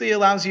 It basically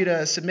allows you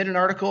to submit an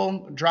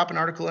article, drop an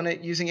article in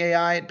it using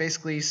AI. It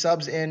basically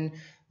subs in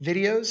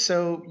videos,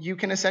 so you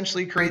can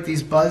essentially create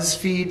these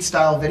BuzzFeed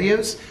style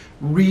videos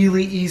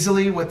really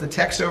easily with the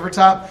text over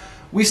top.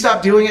 We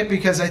stopped doing it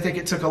because I think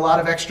it took a lot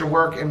of extra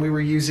work and we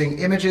were using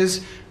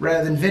images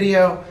rather than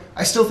video.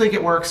 I still think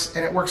it works,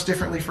 and it works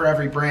differently for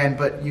every brand,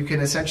 but you can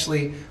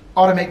essentially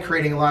automate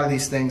creating a lot of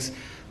these things.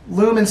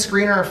 Loom and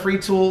Screener are free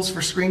tools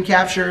for screen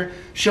capture,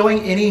 showing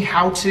any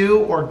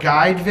how-to or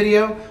guide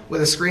video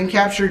with a screen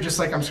capture, just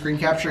like I'm screen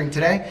capturing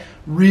today.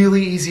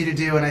 Really easy to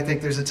do, and I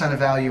think there's a ton of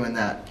value in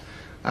that.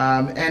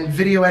 And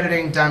video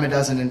editing, dime a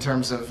dozen in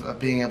terms of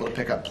being able to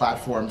pick up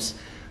platforms.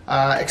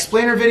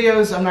 Explainer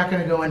videos, I'm not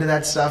going to go into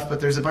that stuff,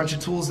 but there's a bunch of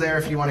tools there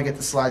if you want to get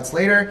the slides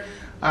later.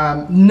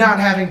 Not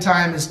having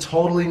time is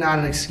totally not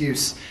an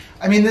excuse.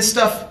 I mean, this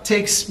stuff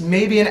takes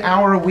maybe an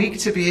hour a week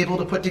to be able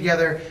to put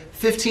together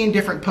 15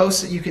 different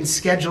posts that you can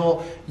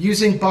schedule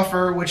using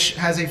Buffer, which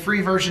has a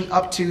free version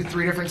up to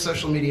 3 different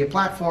social media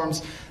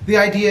platforms. The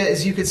idea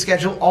is you could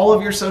schedule all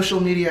of your social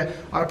media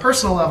on a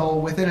personal level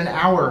within an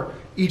hour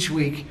each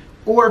week,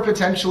 or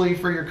potentially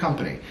for your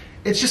company.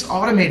 It's just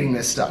automating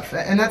this stuff,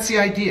 and that's the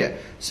idea.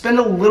 Spend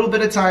a little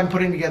bit of time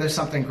putting together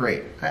something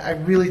great. I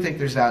really think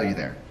there's value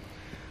there.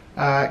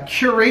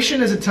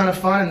 Curation is a ton of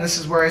fun, and this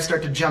is where I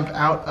start to jump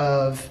out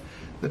of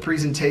the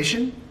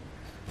presentation.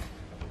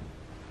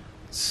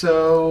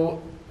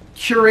 So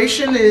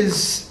curation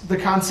is the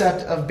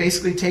concept of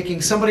basically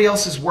taking somebody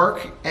else's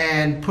work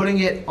and putting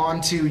it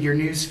onto your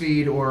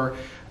newsfeed or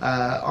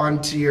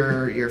onto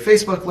your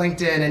Facebook,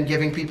 LinkedIn, and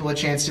giving people a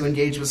chance to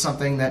engage with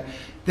something that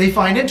they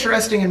find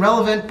interesting and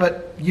relevant,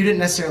 but you didn't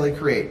necessarily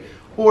create.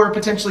 Or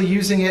potentially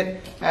using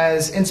it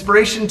as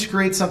inspiration to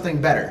create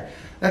something better.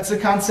 That's the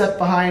concept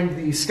behind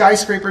the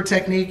skyscraper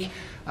technique.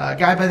 A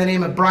guy by the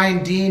name of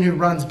Brian Dean, who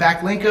runs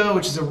Backlinko,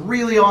 which is a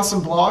really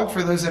awesome blog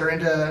for those that are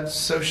into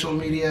social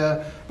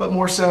media, but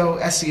more so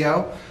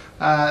SEO.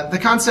 The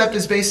concept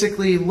is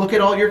basically look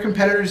at all your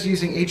competitors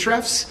using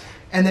Ahrefs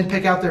and then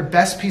pick out their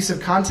best piece of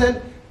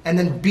content and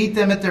then beat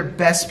them at their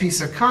best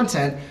piece of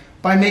content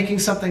by making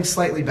something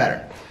slightly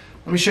better.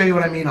 Let me show you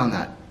what I mean on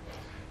that.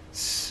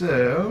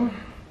 So,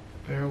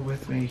 bear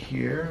with me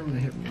here. I'm going to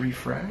hit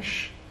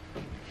refresh.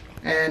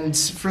 And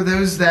for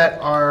those that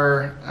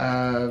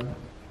are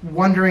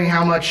wondering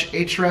how much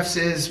Ahrefs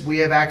is, we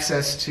have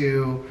access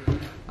to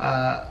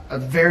a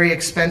very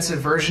expensive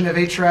version of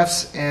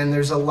Ahrefs, and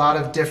there's a lot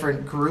of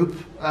different group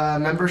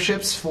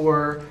memberships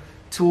for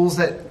tools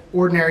that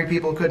ordinary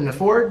people couldn't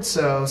afford,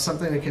 so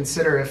something to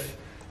consider if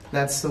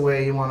that's the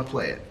way you want to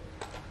play it.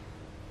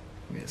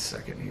 Give me a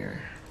second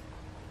here.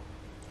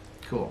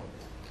 Cool.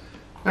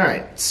 All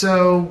right,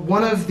 so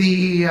one of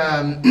the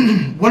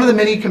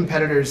many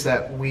competitors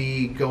that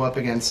we go up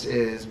against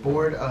is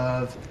Board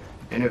of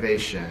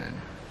Innovation.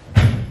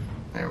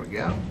 There we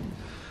go.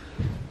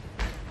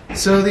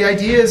 So the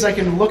idea is I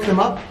can look them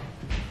up,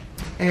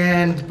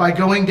 and by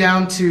going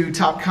down to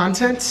top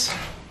contents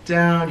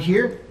down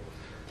here,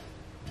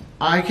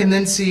 I can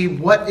then see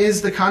what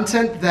is the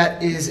content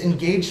that is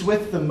engaged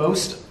with the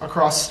most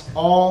across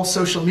all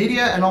social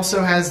media and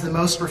also has the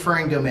most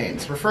referring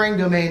domains. Referring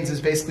domains is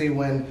basically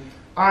when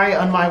I,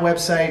 on my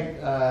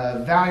website,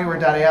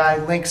 valuer.ai,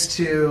 links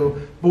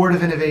to Board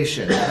of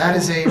Innovation. That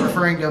is a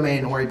referring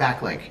domain or a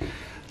backlink.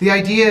 The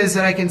idea is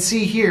that I can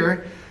see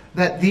here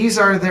that these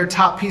are their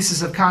top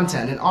pieces of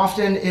content, and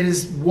often it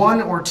is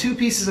 1 or 2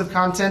 pieces of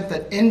content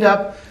that end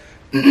up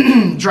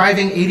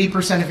driving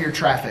 80% of your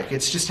traffic.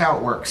 It's just how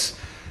it works.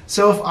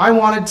 So if I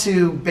wanted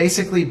to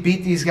basically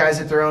beat these guys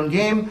at their own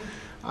game,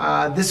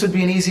 this would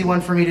be an easy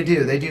one for me to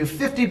do. They do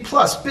 50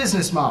 plus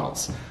business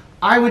models.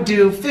 I would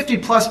do 50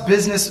 plus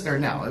business, or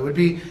no, it would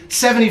be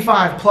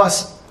 75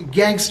 plus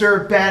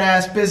gangster,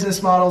 badass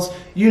business models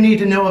you need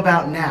to know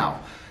about now.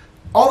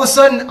 All of a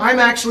sudden, I'm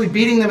actually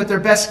beating them at their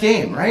best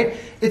game, right?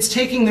 It's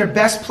taking their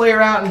best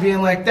player out and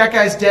being like, that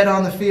guy's dead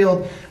on the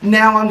field.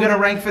 Now I'm going to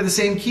rank for the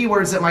same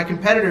keywords that my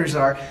competitors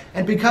are.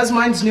 And because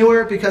mine's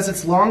newer, because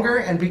it's longer,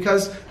 and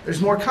because there's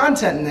more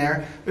content in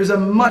there, there's a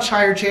much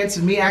higher chance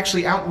of me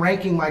actually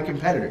outranking my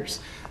competitors.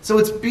 So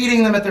it's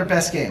beating them at their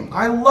best game.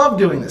 I love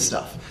doing this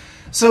stuff.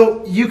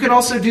 So you can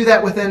also do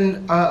that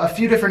within a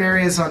few different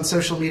areas on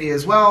social media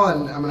as well,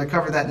 and I'm going to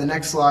cover that in the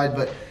next slide.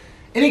 But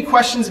any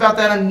questions about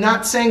that? I'm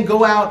not saying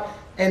go out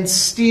and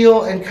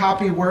steal and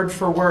copy word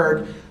for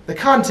word the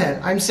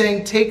content. I'm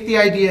saying take the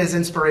idea as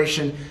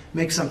inspiration,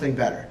 make something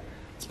better.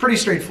 It's pretty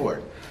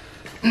straightforward.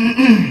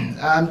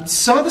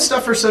 Some of the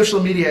stuff for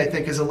social media I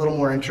think is a little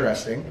more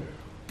interesting.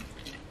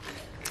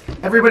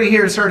 Everybody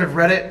here has heard of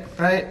Reddit,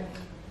 right?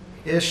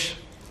 Ish.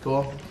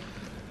 Cool.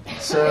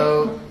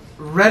 So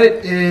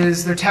Reddit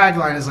is, their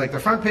tagline is like the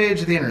front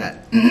page of the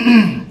internet.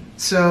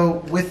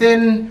 So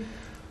within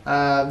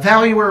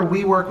Valuer,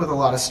 we work with a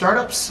lot of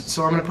startups.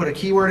 So I'm going to put a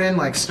keyword in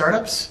like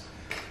startups.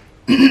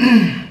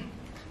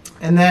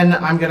 And then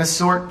I'm going to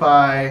sort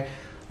by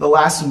the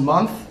last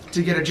month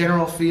to get a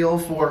general feel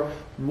for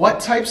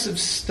what types of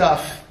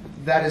stuff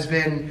that has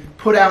been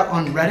put out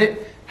on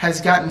Reddit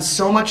has gotten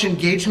so much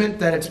engagement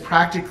that it's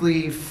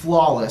practically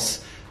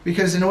flawless.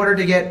 Because in order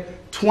to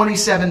get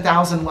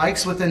 27,000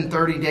 likes within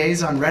 30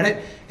 days on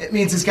Reddit, it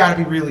means it's got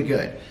to be really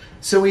good.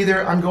 So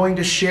either I'm going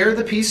to share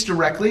the piece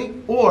directly,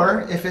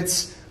 or if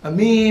it's a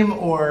meme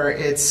or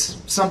it's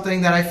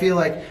something that I feel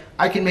like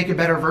I can make a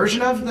better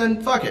version of,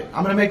 then fuck it.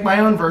 I'm going to make my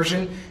own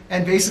version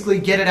and basically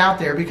get it out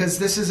there, because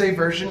this is a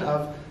version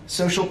of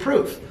social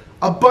proof.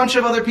 A bunch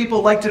of other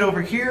people liked it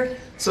over here,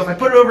 so if I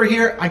put it over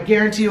here, I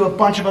guarantee you a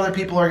bunch of other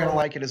people are going to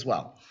like it as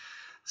well.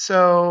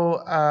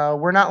 So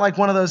we're not like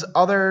one of those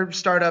other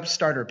startups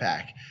starter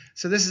pack.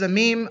 So this is a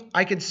meme.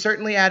 I could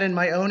certainly add in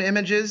my own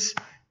images,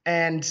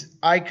 and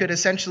I could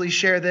essentially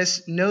share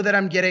this, know that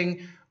I'm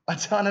getting a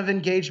ton of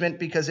engagement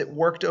because it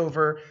worked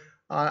over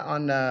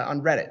on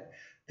Reddit.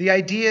 The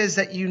idea is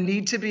that you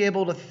need to be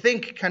able to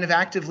think kind of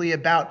actively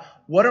about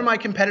what are my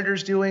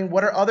competitors doing,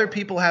 what are other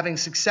people having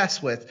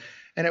success with,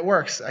 and it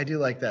works. I do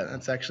like that.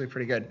 That's actually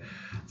pretty good.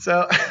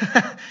 So,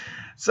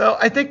 so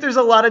I think there's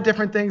a lot of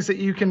different things that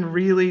you can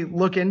really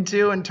look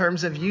into in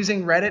terms of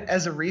using Reddit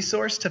as a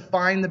resource to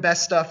find the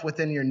best stuff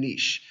within your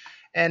niche.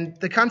 And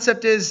the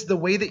concept is the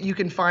way that you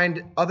can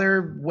find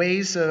other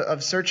ways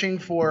of searching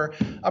for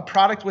a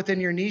product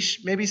within your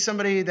niche. Maybe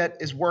somebody that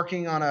is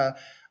working on a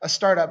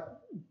startup,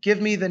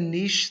 give me the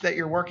niche that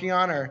you're working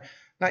on, or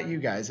not you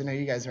guys. I know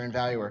you guys are in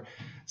Valuer.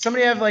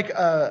 Somebody have like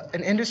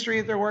an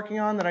industry that they're working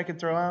on that I could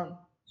throw out?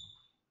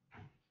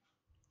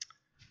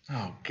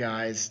 Oh,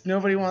 guys,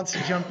 nobody wants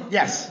to jump.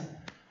 Yes.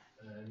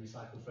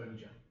 Recycled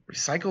furniture.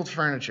 Recycled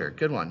furniture,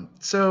 good one.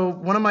 So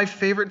one of my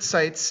favorite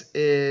sites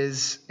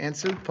is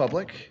Answer the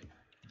Public.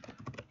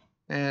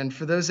 And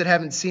for those that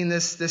haven't seen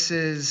this, this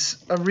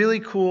is a really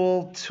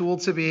cool tool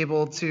to be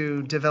able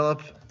to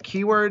develop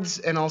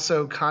keywords and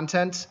also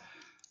content.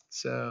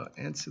 So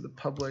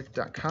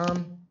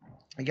answerthepublic.com.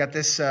 I got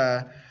this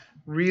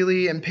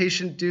really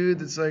impatient dude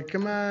that's like,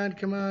 come on,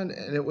 come on.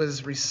 And it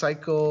was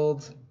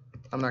recycled.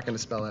 I'm not going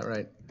to spell that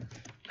right.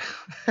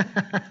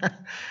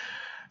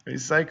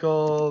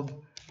 Recycled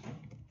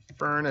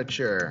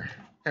furniture.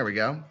 There we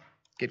go.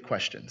 Get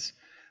questions.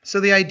 So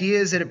the idea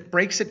is that it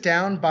breaks it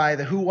down by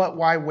the who, what,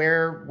 why,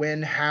 where,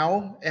 when,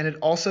 how, and it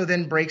also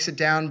then breaks it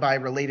down by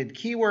related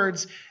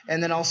keywords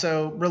and then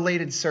also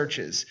related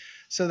searches.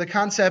 So the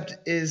concept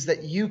is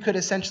that you could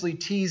essentially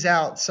tease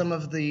out some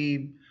of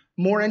the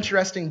more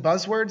interesting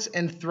buzzwords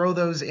and throw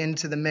those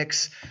into the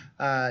mix,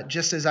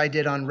 just as I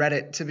did on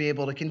Reddit, to be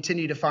able to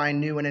continue to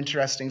find new and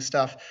interesting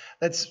stuff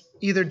that's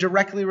either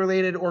directly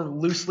related or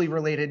loosely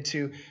related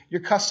to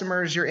your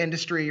customers, your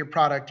industry, your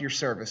product, your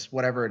service,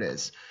 whatever it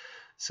is.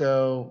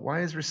 So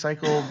why is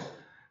recycled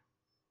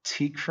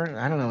teak furniture?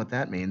 I don't know what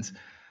that means.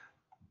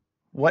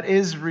 What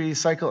is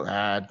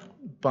recycled?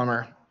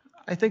 Bummer.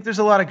 I think there's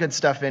a lot of good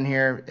stuff in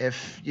here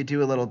if you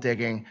do a little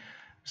digging.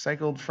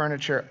 Recycled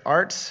furniture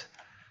art.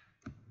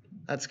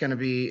 That's going to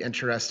be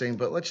interesting,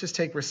 but let's just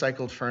take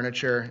recycled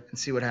furniture and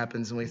see what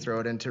happens when we throw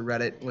it into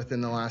Reddit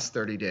within the last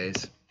 30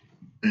 days.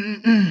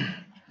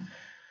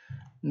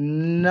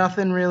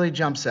 Nothing really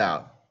jumps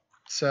out.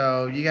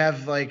 So you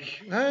have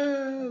like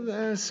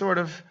sort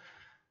of,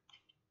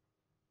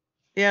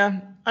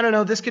 yeah, I don't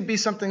know. This could be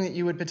something that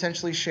you would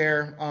potentially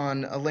share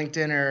on a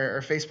LinkedIn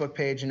or Facebook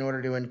page in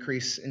order to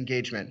increase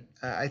engagement.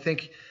 I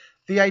think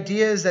the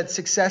idea is that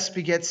success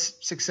begets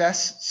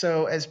success.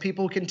 So as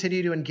people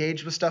continue to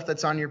engage with stuff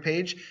that's on your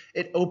page,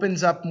 it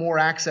opens up more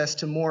access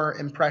to more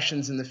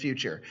impressions in the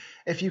future.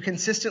 If you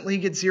consistently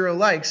get 0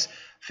 likes,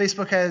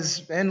 Facebook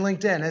has, and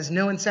LinkedIn has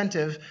no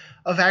incentive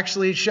of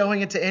actually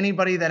showing it to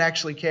anybody that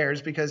actually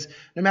cares, because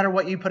no matter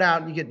what you put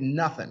out, you get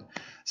nothing.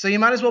 So you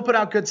might as well put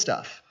out good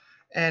stuff.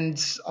 And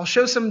I'll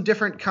show some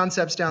different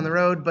concepts down the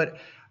road, but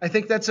I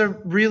think that's a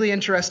really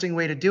interesting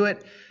way to do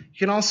it. You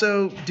can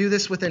also do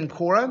this within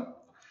Quora.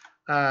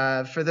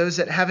 For those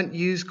that haven't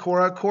used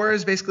Quora, Quora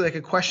is basically like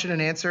a question and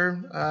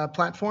answer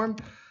platform.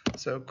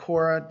 So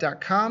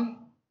Quora.com.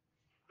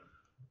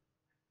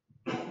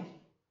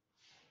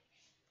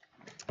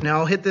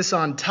 Now I'll hit this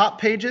on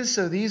top pages.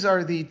 So these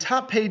are the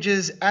top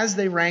pages as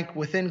they rank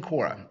within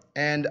Quora.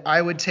 And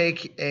I would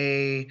take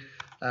a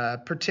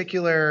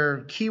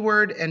particular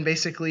keyword and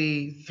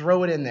basically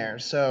throw it in there.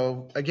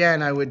 So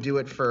again, I would do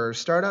it for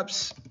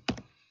startups.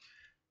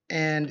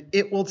 And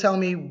it will tell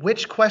me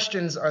which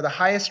questions are the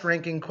highest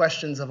ranking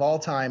questions of all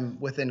time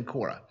within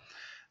Quora.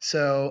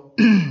 So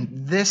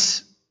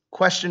this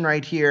question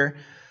right here,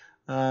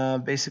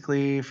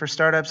 basically for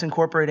startups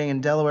incorporating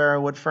in Delaware,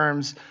 what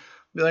firms?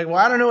 Be like, well,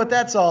 I don't know what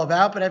that's all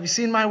about, but have you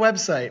seen my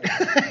website?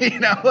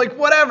 Like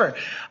whatever.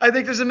 I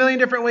think there's a million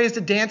different ways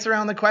to dance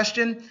around the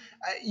question.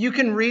 You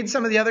can read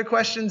some of the other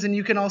questions, and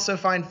you can also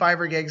find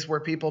Fiverr gigs where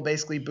people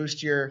basically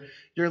boost your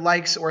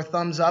likes or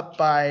thumbs up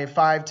by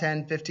 5,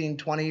 10, 15,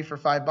 20 for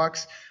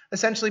 $5,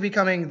 essentially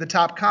becoming the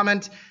top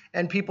comment,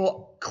 and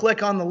people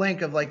click on the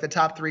link of like the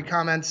top 3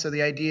 comments. So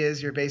the idea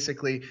is you're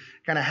basically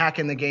kind of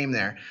hacking the game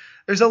there.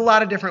 There's a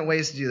lot of different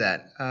ways to do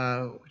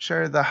that. Which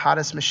are the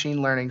hottest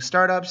machine learning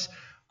startups?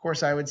 Of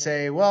course, I would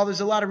say, well,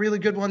 there's a lot of really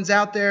good ones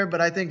out there,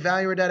 but I think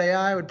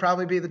Valuer.ai would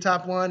probably be the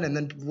top one, and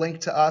then link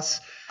to us.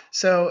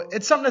 So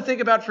it's something to think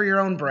about for your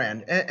own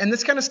brand. And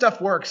this kind of stuff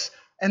works,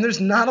 and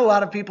there's not a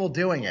lot of people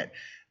doing it.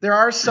 There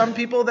are some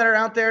people that are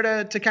out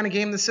there to kind of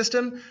game the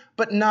system,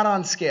 but not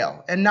on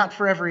scale, and not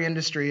for every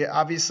industry.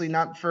 Obviously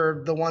not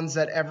for the ones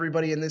that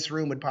everybody in this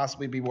room would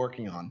possibly be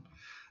working on.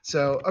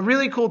 So a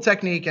really cool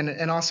technique and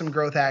an awesome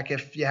growth hack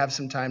if you have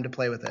some time to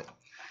play with it.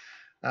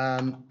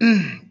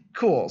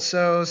 Cool.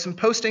 So some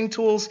posting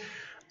tools.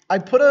 I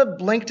put a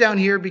link down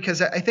here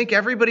because I think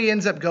everybody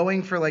ends up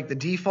going for like the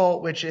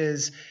default, which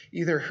is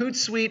either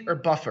Hootsuite or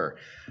Buffer.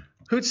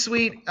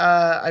 Hootsuite,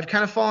 I've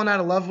kind of fallen out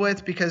of love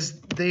with because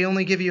they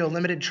only give you a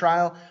limited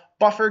trial.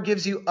 Buffer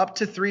gives you up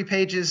to 3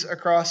 pages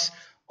across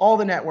all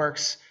the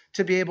networks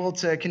to be able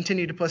to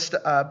continue to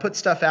put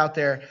stuff out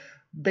there,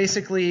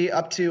 basically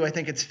up to, I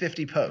think it's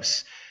 50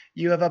 posts.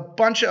 You have a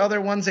bunch of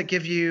other ones that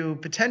give you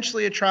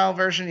potentially a trial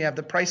version. You have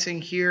the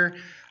pricing here.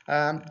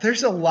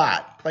 There's a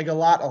lot, like a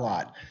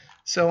lot.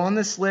 So on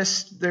this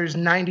list, there's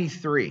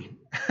 93.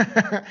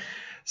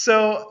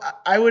 So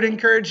I would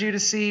encourage you to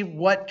see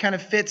what kind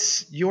of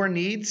fits your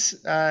needs.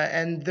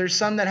 And there's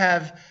some that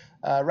have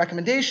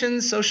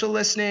recommendations, social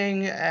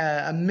listening,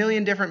 a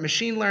million different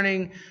machine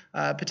learning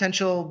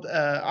potential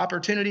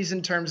opportunities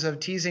in terms of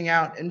teasing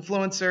out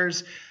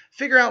influencers.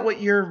 Figure out what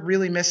you're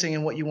really missing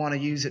and what you want to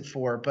use it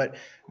for. But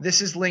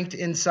this is linked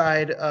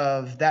inside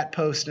of that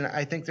post, and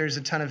I think there's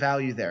a ton of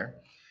value there.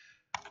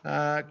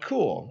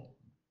 Cool.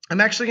 I'm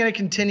actually going to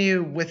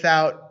continue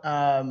without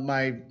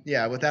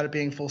without it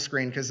being full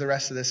screen, because the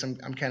rest of this I'm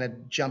kind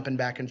of jumping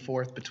back and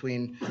forth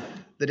between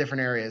the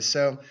different areas.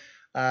 So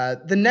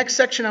the next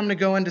section I'm going to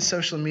go into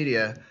social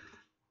media.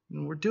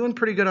 We're doing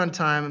pretty good on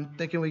time. I'm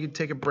thinking we could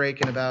take a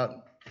break in about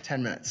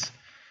 10 minutes.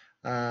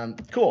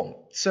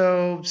 Cool.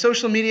 So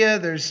social media,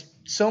 there's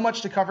so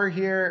much to cover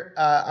here.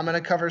 I'm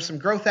going to cover some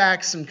growth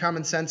hacks, some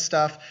common sense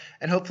stuff,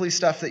 and hopefully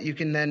stuff that you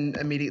can then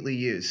immediately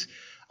use.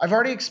 I've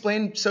already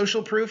explained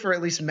social proof, or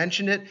at least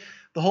mentioned it.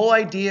 The whole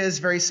idea is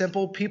very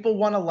simple. People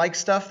want to like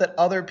stuff that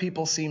other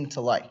people seem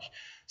to like.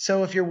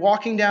 So if you're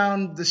walking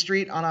down the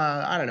street on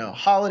a,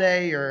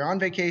 holiday or on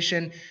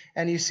vacation,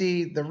 and you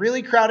see the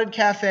really crowded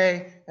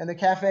cafe and the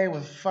cafe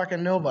with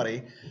fucking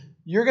nobody,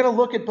 you're going to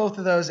look at both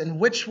of those, and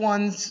which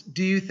ones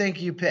do you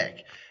think you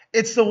pick?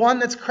 It's the one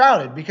that's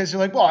crowded, because you're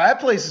like, well,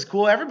 that place is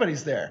cool.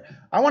 Everybody's there.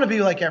 I want to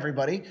be like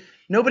everybody.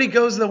 Nobody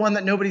goes to the one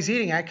that nobody's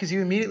eating at, because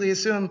you immediately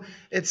assume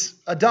it's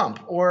a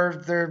dump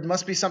or there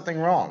must be something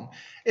wrong.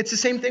 It's the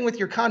same thing with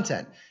your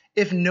content.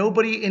 If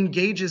nobody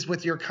engages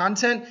with your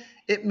content,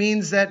 it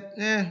means that,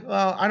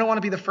 I don't want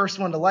to be the first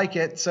one to like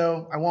it,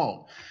 so I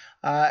won't.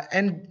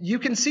 And you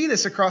can see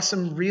this across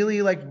some really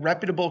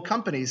reputable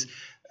companies.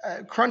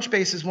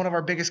 Crunchbase is one of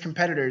our biggest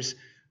competitors.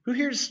 Who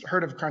here's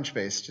heard of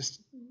Crunchbase?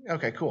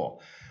 Okay,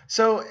 cool.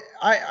 So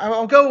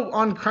I'll go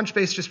on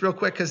Crunchbase just real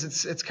quick,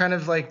 because it's kind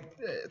of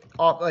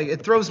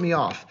it throws me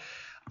off.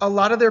 A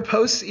lot of their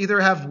posts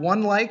either have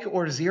 1 like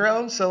or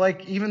 0. So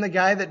even the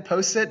guy that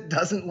posts it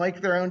doesn't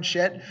like their own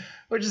shit,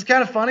 which is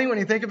kind of funny when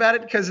you think about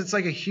it, because it's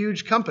like a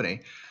huge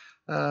company.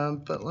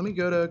 But let me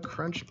go to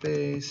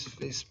Crunchbase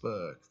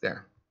Facebook.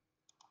 There.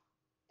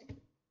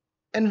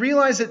 And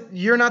realize that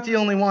you're not the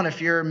only one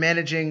if you're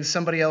managing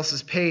somebody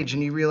else's page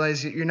and you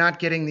realize that you're not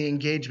getting the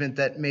engagement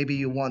that maybe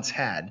you once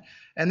had.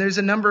 And there's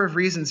a number of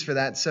reasons for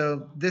that.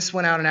 So this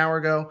went out an hour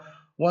ago.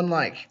 1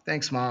 like.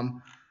 Thanks,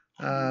 Mom.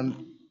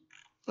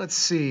 Let's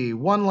see.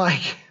 1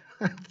 like.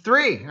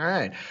 3. All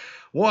right.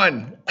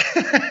 1.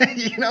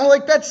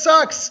 Like that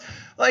sucks.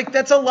 Like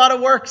that's a lot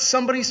of work.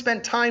 Somebody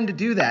spent time to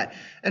do that.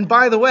 And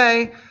by the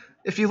way,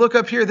 if you look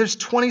up here, there's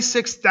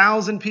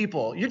 26,000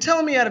 people. You're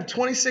telling me out of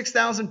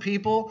 26,000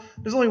 people,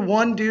 there's only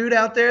one dude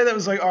out there that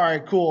was like, all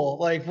right, cool,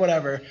 like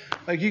whatever.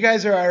 Like you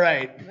guys are all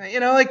right.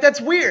 Like that's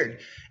weird.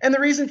 And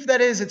the reason for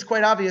that is it's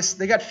quite obvious.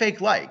 They got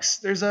fake likes.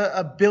 There's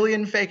a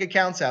billion fake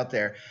accounts out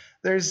there.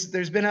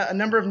 There's been a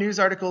number of news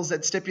articles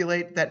that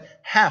stipulate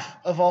that half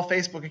of all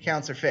Facebook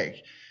accounts are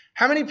fake.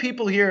 How many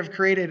people here have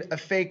created a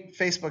fake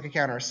Facebook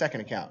account or a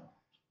second account?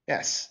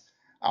 Yes.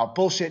 Oh,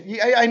 bullshit.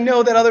 I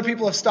know that other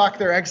people have stalked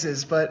their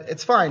exes, but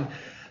it's fine.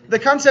 The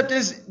concept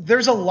is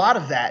there's a lot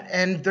of that,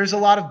 and there's a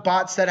lot of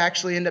bots that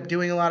actually end up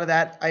doing a lot of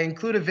that. I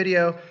include a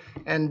video,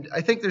 and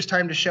I think there's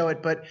time to show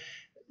it, but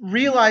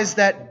realize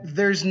that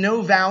there's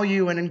no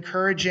value in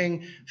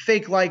encouraging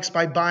fake likes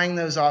by buying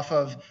those off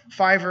of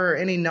Fiverr or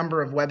any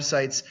number of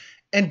websites.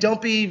 And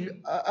don't be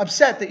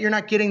upset that you're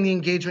not getting the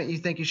engagement you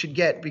think you should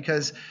get,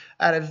 because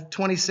out of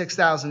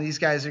 26,000, these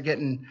guys are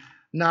getting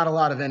not a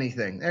lot of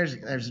anything.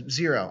 There's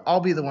 0. I'll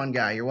be the one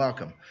guy. You're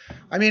welcome.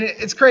 I mean,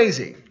 it's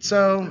crazy.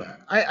 So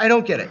I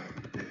don't get it.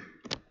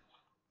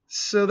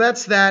 So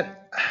that's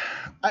that.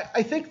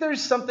 I think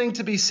there's something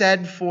to be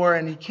said for,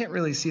 and you can't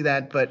really see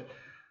that, but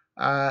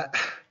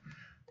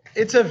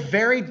it's a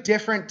very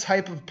different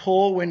type of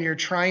pull when you're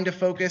trying to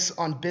focus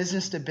on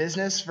business to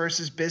business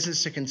versus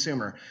business to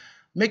consumer.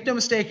 Make no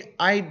mistake,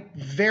 I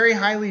very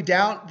highly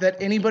doubt that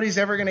anybody's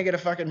ever going to get a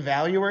fucking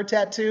valuer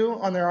tattoo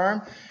on their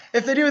arm.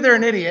 If they do, they're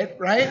an idiot,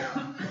 right?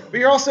 But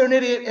you're also an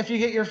idiot if you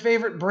get your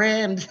favorite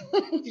brand,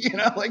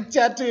 like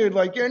tattooed,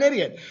 like you're an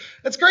idiot.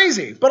 That's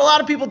crazy, but a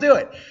lot of people do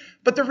it.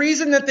 But the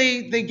reason that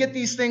they get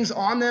these things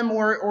on them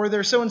or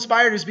they're so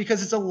inspired is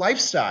because it's a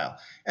lifestyle.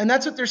 And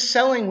that's what they're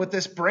selling with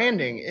this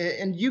branding.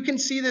 And you can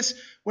see this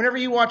whenever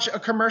you watch a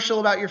commercial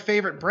about your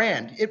favorite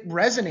brand. It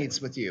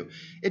resonates with you.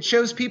 It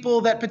shows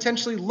people that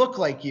potentially look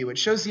like you. It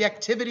shows the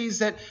activities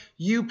that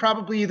you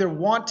probably either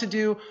want to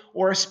do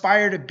or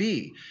aspire to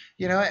be.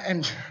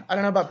 And I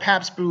don't know about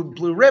Pabst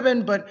Blue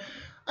Ribbon, but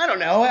I don't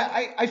know.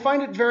 I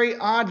find it very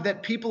odd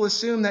that people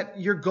assume that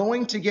you're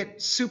going to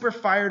get super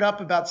fired up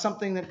about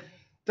something that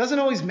doesn't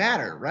always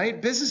matter,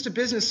 right? Business to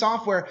business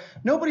software,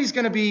 nobody's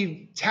going to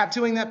be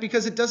tattooing that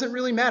because it doesn't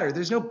really matter.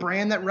 There's no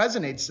brand that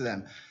resonates to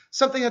them.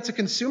 Something that's a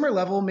consumer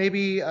level,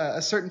 maybe a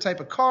certain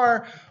type of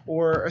car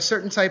or a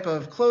certain type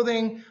of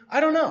clothing. I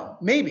don't know,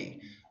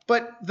 maybe.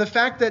 But the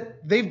fact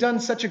that they've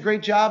done such a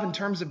great job in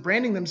terms of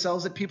branding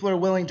themselves that people are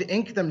willing to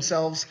ink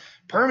themselves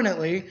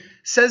permanently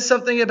says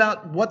something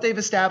about what they've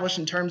established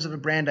in terms of a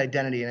brand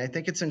identity. And I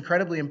think it's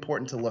incredibly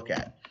important to look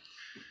at.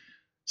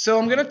 So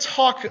I'm going to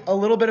talk a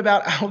little bit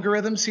about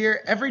algorithms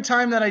here. Every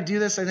time that I do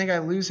this, I think I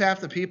lose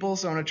half the people,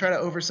 so I'm going to try to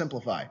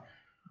oversimplify.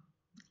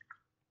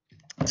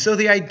 So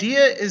the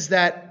idea is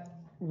that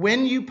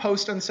when you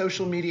post on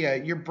social media,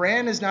 your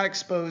brand is not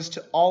exposed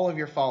to all of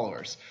your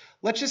followers.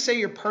 Let's just say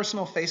your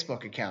personal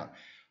Facebook account.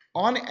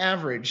 On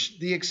average,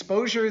 the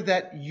exposure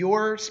that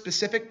your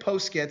specific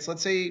post gets,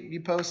 let's say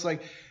you post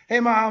like, hey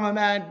mom, I'm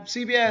at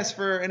CBS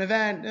for an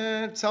event,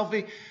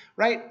 selfie,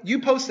 right? You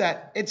post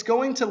that, it's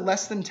going to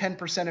less than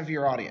 10% of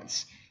your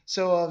audience.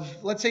 So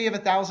let's say you have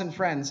 1,000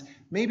 friends,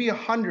 maybe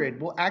 100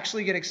 will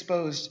actually get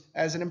exposed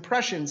as an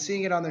impression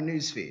seeing it on their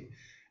newsfeed.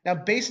 Now,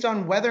 based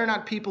on whether or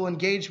not people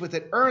engage with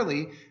it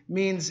early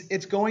means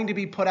it's going to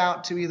be put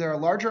out to either a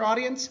larger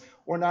audience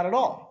or not at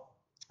all.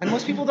 And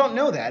most people don't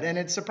know that, and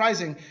it's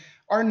surprising.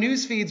 Our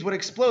news feeds would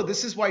explode.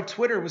 This is why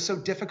Twitter was so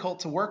difficult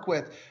to work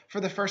with for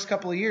the first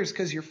couple of years,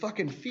 because your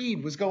fucking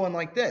feed was going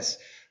like this.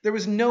 There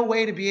was no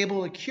way to be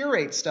able to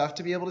curate stuff,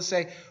 to be able to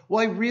say,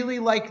 well, I really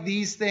like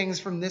these things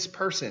from this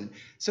person,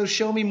 so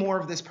show me more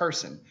of this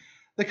person.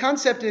 The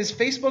concept is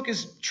Facebook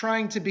is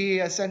trying to be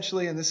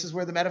essentially, and this is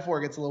where the metaphor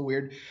gets a little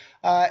weird,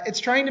 it's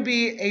trying to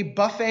be a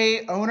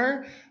buffet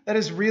owner that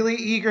is really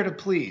eager to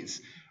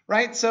please.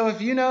 Right? So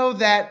if you know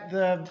that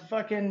the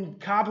fucking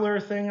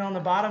cobbler thing on the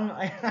bottom,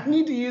 I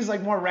need to use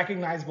like more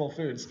recognizable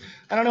foods.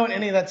 I don't know what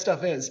any of that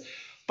stuff is.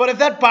 But if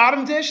that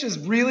bottom dish is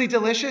really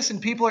delicious and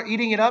people are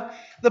eating it up,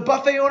 the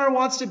buffet owner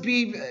wants to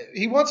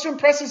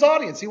impress his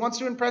audience. He wants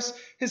to impress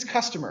his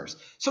customers.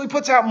 So he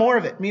puts out more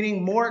of it,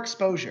 meaning more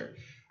exposure.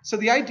 So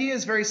the idea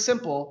is very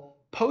simple.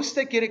 Posts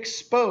that get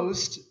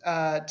exposed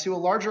to a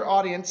larger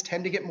audience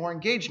tend to get more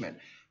engagement.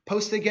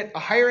 Posts that get a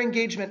higher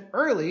engagement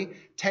early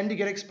tend to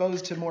get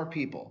exposed to more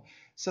people.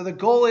 So the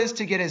goal is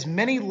to get as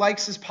many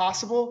likes as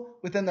possible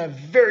within a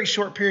very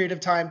short period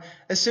of time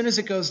as soon as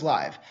it goes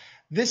live.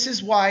 This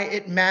is why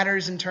it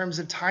matters in terms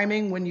of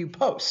timing when you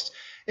post.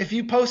 If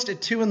you post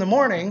at 2 in the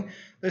morning,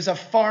 there's a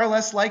far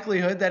less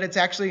likelihood that it's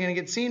actually going to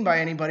get seen by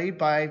anybody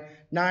by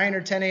 9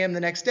 or 10 a.m. the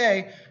next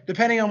day,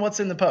 depending on what's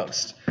in the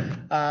post.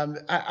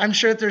 I'm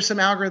sure that there's some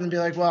algorithm be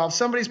like, well, if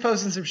somebody's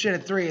posting some shit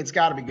at 3, it's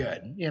got to be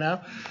good, you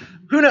know?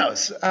 Who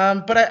knows?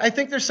 But I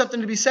think there's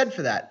something to be said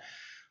for that.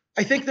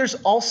 I think there's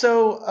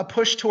also a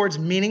push towards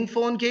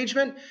meaningful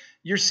engagement.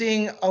 You're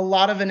seeing a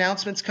lot of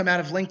announcements come out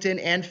of LinkedIn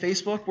and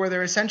Facebook where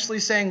they're essentially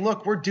saying,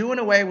 look, we're doing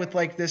away with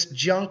like this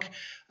junk,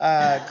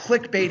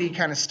 clickbaity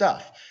kind of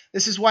stuff.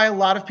 This is why a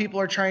lot of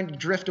people are trying to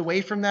drift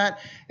away from that.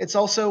 It's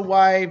also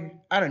why,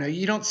 I don't know,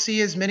 you don't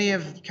see as many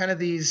of kind of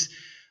these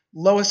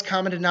lowest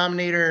common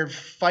denominator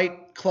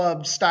fight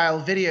club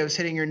style videos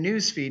hitting your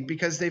news feed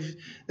because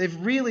they've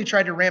really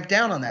tried to ramp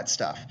down on that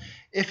stuff.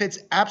 If it's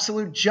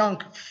absolute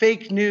junk,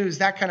 fake news,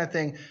 that kind of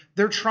thing,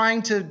 they're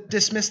trying to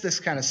dismiss this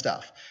kind of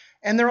stuff.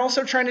 And they're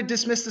also trying to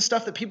dismiss the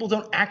stuff that people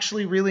don't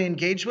actually really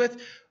engage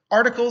with.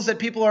 Articles that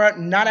people are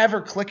not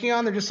ever clicking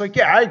on, they're just like,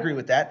 yeah, I agree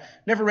with that.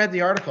 Never read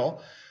the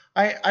article.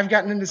 I've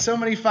gotten into so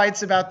many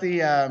fights about the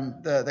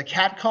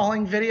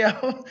catcalling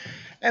video.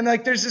 And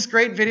like there's this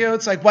great video,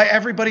 it's like why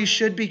everybody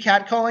should be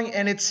catcalling,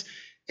 and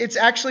it's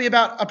actually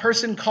about a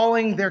person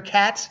calling their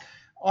cat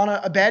on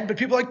a bed, but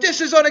people are like, this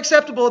is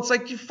unacceptable. It's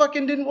like, you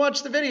fucking didn't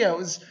watch the video.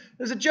 It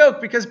was a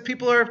joke because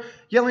people are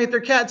yelling at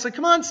their cats like,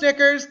 come on,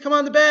 Snickers, come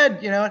on the bed,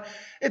 you know.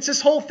 It's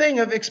this whole thing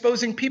of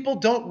exposing people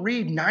don't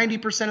read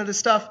 90% of the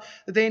stuff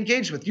that they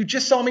engage with. You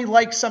just saw me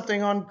like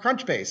something on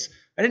Crunchbase.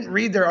 I didn't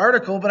read their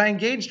article, but I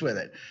engaged with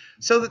it.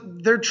 So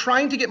they're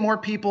trying to get more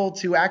people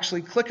to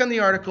actually click on the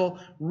article,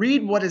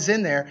 read what is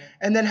in there,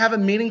 and then have a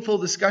meaningful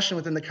discussion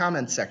within the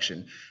comments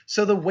section.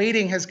 So the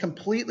weighting has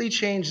completely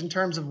changed in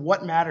terms of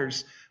what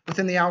matters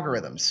within the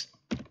algorithms.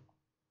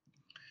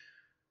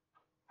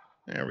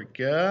 There we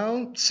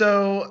go.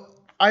 So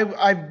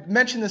I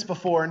mentioned this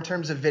before in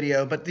terms of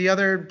video, but the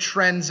other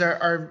trends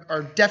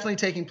are definitely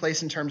taking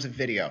place in terms of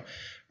video,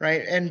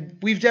 right? And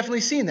we've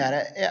definitely seen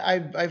that.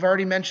 I've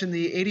already mentioned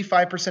the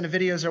 85% of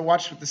videos are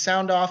watched with the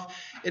sound off.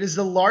 It is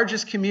the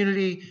largest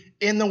community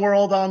in the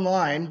world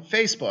online,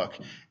 Facebook.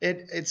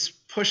 It's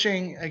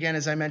pushing, again,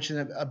 as I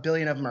mentioned, a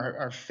billion of them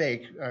are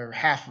fake, or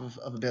half of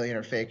a billion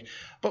are fake.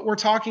 But we're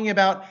talking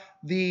about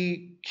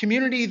the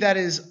community that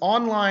is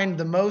online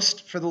the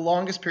most for the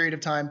longest period of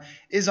time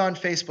is on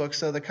Facebook.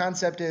 So the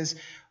concept is,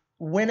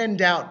 when in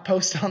doubt,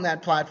 post on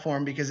that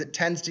platform because it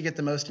tends to get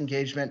the most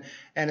engagement.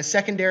 And a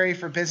secondary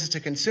for business to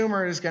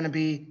consumer is going to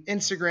be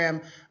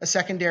Instagram. A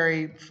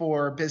secondary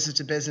for business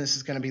to business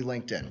is going to be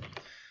LinkedIn.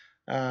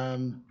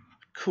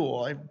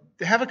 Cool. I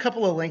have a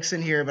couple of links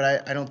in here,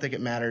 but I don't think it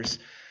matters.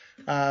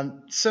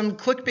 Some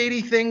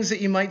clickbaity things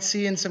that you might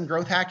see in some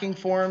growth hacking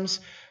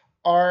forums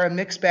are a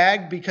mixed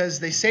bag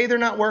because they say they're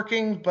not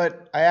working,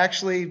 but I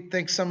actually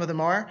think some of them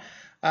are.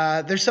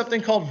 There's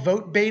something called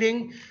vote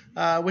baiting,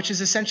 which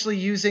is essentially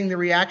using the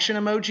reaction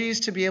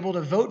emojis to be able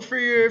to vote for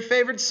your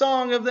favorite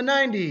song of the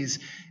 90s.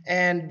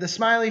 And the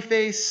smiley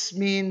face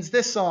means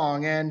this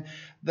song, and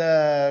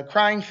the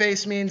crying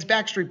face means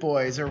Backstreet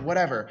Boys or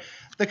whatever.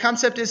 The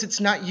concept is it's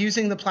not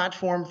using the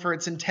platform for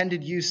its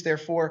intended use.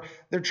 Therefore,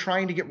 they're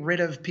trying to get rid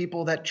of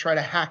people that try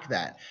to hack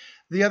that.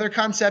 The other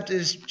concept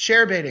is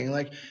share baiting,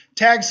 like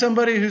tag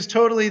somebody who's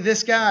totally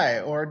this guy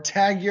or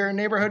tag your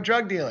neighborhood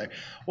drug dealer,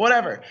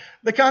 whatever.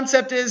 The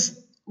concept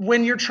is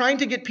when you're trying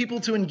to get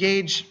people to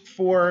engage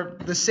for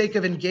the sake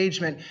of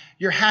engagement,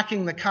 you're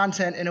hacking the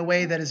content in a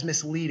way that is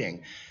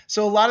misleading.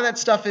 So a lot of that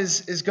stuff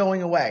is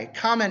going away.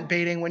 Comment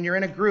baiting when you're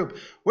in a group.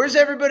 Where's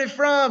everybody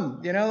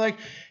from? You know, like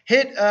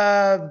hit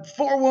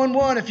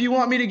 411 if you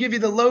want me to give you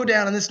the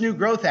lowdown on this new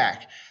growth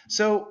hack.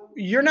 So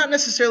you're not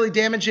necessarily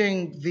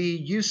damaging the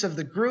use of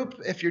the group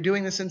if you're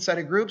doing this inside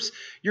of groups.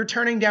 You're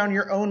turning down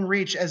your own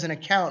reach as an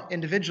account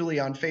individually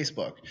on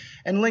Facebook.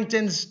 And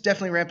LinkedIn's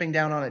definitely ramping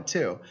down on it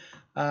too.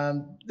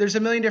 There's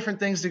a million different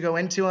things to go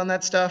into on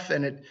that stuff,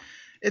 and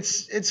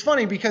it's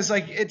funny because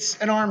like it's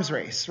an arms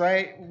race,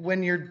 right?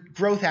 When you're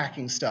growth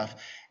hacking stuff.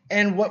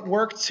 And what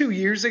worked 2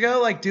 years ago,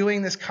 like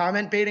doing this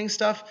comment baiting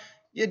stuff,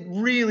 it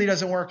really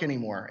doesn't work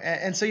anymore.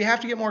 And so you have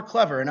to get more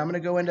clever. And I'm going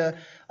to go into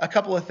a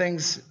couple of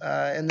things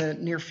in the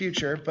near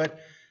future. But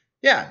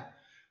yeah,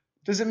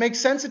 does it make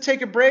sense to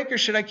take a break or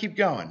should I keep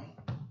going?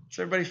 What's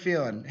everybody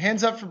feeling?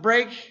 Hands up for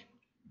break.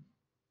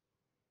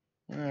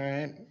 All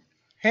right.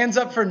 Hands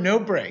up for no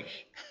break.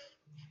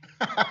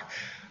 All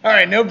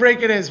right, no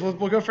break it is. We'll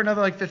go for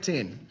another like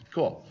 15.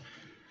 Cool.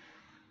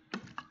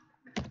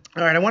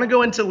 All right, I want to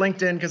go into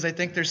LinkedIn because I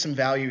think there's some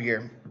value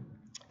here.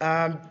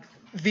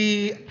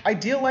 The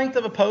ideal length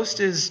of a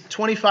post is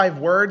 25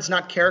 words,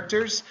 not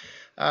characters.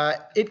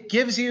 It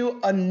gives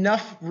you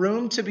enough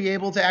room to be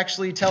able to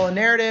actually tell a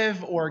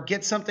narrative or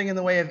get something in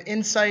the way of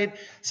insight,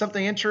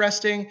 something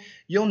interesting.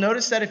 You'll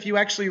notice that if you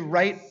actually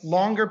write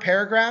longer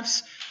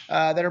paragraphs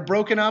that are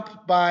broken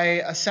up by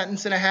a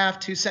sentence and a half,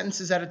 2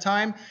 sentences at a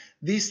time,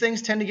 these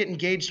things tend to get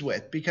engaged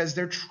with because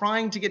they're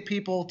trying to get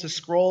people to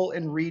scroll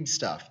and read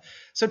stuff.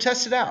 So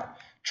test it out.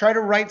 Try to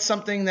write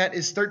something that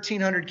is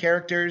 1,300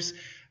 characters.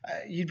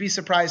 You'd be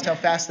surprised how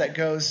fast that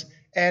goes.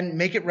 and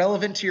make it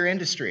relevant to your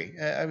industry.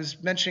 I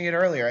was mentioning it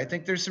earlier. I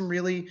think there's some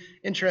really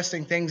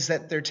interesting things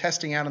that they're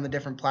testing out on the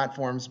different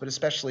platforms, but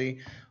especially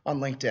on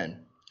LinkedIn.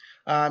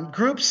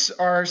 Groups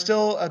are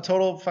still a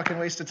total fucking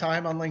waste of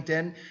time on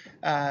LinkedIn.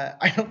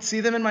 I don't see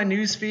them in my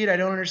news feed. I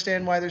don't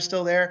understand why they're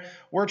still there.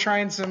 We're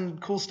trying some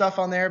cool stuff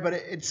on there, but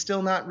it's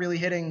still not really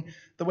hitting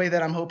the way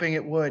that I'm hoping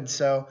it would.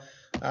 So,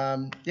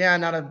 yeah,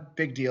 not a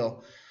big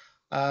deal.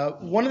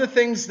 One of the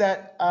things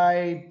that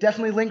I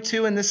definitely linked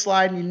to in this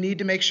slide, and you need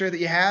to make sure that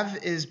you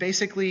have, is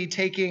basically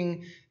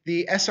taking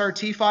the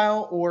SRT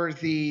file or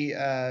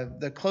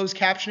the closed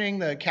captioning,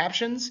 the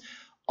captions,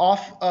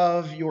 off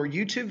of your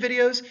YouTube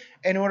videos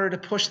in order to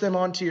push them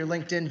onto your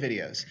LinkedIn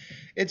videos.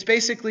 It's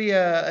basically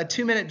a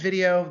 2-minute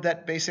video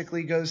that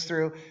basically goes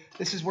through,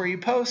 this is where you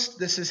post,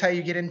 this is how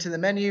you get into the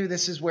menu,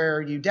 this is where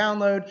you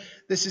download,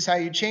 this is how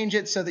you change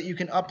it so that you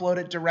can upload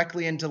it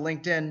directly into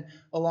LinkedIn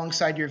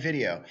alongside your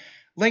video.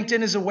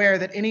 LinkedIn is aware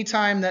that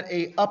anytime that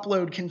a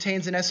upload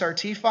contains an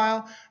SRT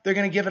file, they're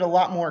going to give it a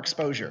lot more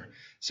exposure.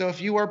 So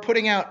if you are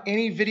putting out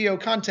any video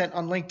content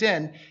on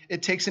LinkedIn,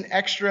 it takes an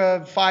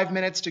extra 5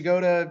 minutes to go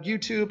to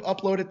YouTube,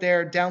 upload it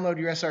there, download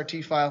your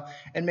SRT file,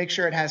 and make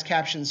sure it has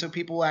captions so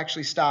people will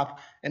actually stop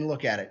and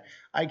look at it.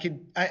 I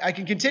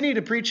can continue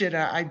to preach it.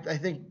 I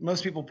think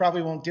most people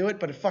probably won't do it,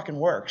 but it fucking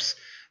works.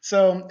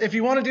 So if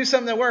you want to do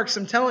something that works,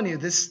 I'm telling you,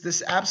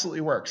 this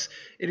absolutely works.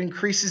 It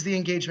increases the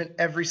engagement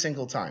every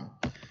single time.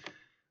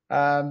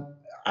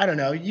 I don't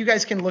know. You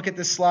guys can look at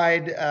this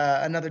slide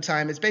another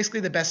time. It's basically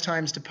the best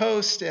times to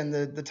post and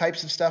the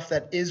types of stuff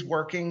that is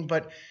working,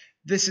 but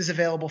this is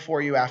available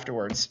for you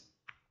afterwards.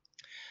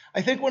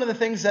 I think one of the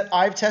things that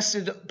I've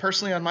tested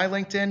personally on my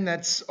LinkedIn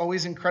that's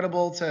always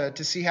incredible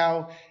to see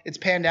how it's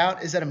panned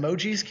out is that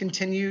emojis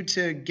continue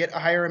to get a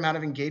higher amount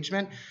of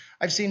engagement.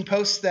 I've seen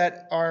posts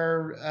that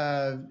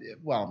are,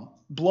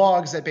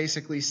 blogs that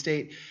basically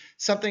state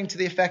something to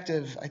the effect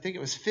of, I think it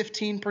was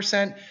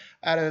 15%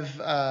 out of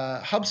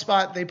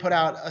HubSpot. They put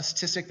out a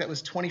statistic that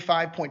was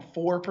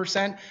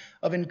 25.4%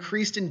 of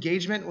increased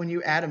engagement when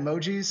you add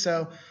emojis.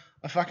 So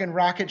a fucking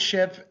rocket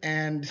ship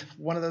and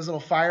one of those little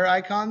fire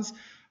icons.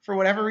 For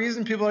whatever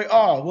reason, people are like,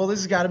 oh, well, this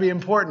has got to be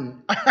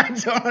important. I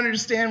don't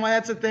understand why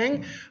that's a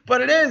thing,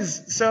 but it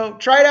is. So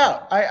try it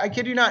out. I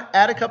kid you not.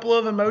 Add a couple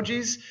of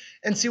emojis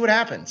and see what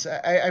happens.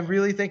 I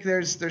really think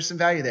there's some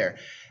value there.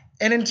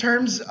 And in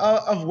terms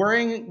of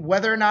worrying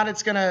whether or not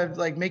it's going to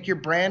like make your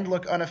brand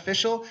look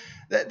unofficial,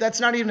 that's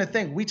not even a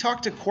thing. We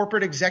talk to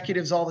corporate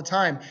executives all the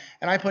time,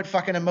 and I put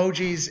fucking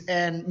emojis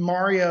and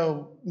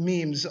Mario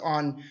memes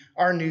on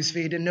our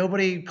newsfeed, and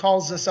nobody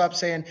calls us up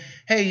saying,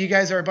 hey, you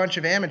guys are a bunch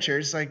of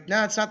amateurs. Like,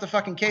 no, it's not the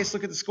fucking case.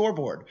 Look at the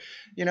scoreboard.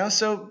 You know,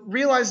 so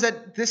realize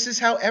that this is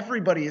how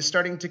everybody is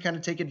starting to kind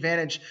of take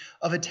advantage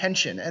of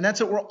attention. And that's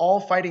what we're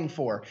all fighting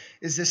for,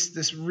 is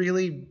this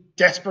really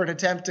desperate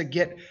attempt to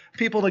get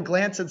people to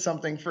glance at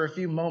something for a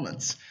few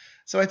moments.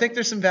 So I think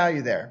there's some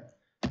value there.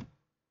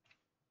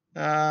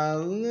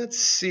 Let's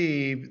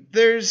see.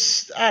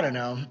 I don't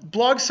know.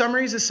 Blog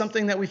summaries is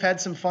something that we've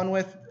had some fun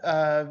with.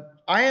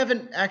 I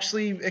haven't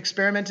actually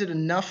experimented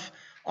enough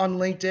on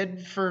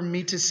LinkedIn for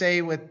me to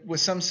say with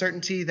some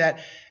certainty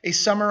that a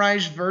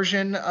summarized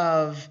version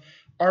of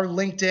our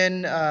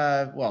LinkedIn,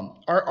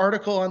 our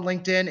article on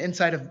LinkedIn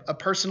inside of a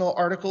personal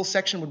article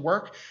section would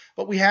work.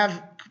 But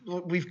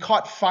we've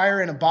caught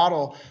fire in a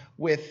bottle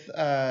with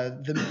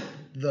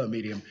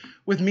Medium.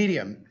 With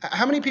Medium.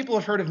 How many people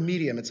have heard of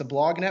Medium? It's a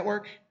blog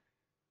network.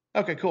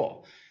 Okay,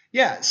 cool.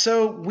 Yeah,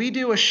 so we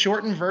do a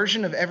shortened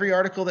version of every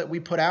article that we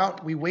put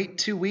out. We wait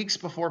 2 weeks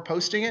before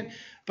posting it,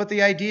 but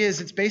the idea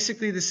is it's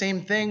basically the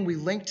same thing. We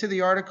link to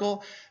the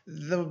article.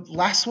 The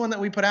last one that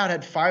we put out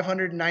had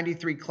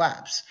 593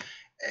 claps.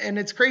 And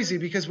it's crazy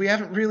because we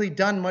haven't really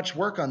done much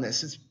work on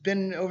this. It's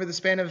been over the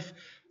span of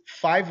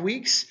 5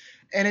 weeks,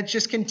 and it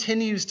just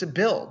continues to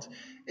build.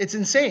 It's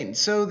insane.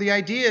 So the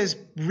idea is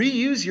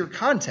reuse your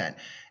content.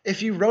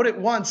 If you wrote it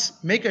once,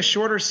 make a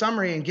shorter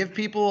summary and give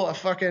people a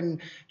fucking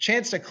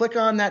chance to click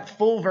on that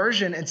full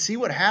version and see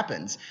what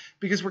happens,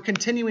 because we're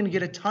continuing to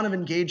get a ton of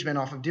engagement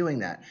off of doing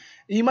that.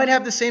 You might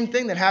have the same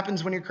thing that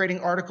happens when you're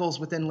creating articles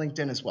within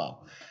LinkedIn as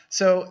well.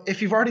 So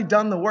if you've already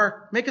done the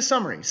work, make a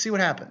summary, see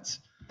what happens.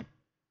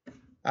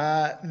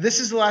 This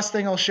is the last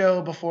thing I'll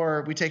show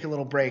before we take a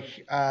little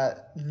break.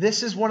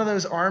 This is one of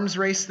those arms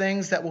race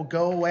things that will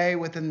go away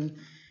within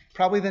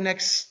probably the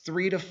next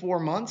 3 to 4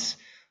 months.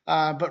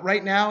 But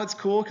right now it's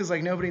cool because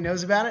like nobody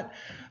knows about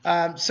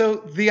it. So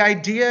the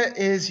idea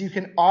is you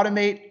can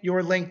automate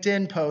your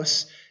LinkedIn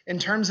posts in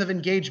terms of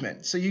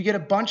engagement. So you get a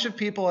bunch of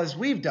people, as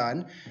we've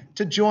done,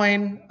 to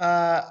join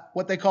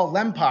what they call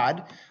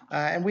LemPod.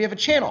 And we have a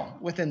channel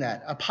within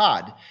that, a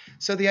pod.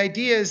 So the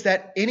idea is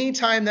that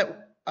anytime that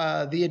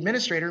the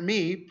administrator,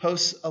 me,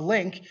 posts a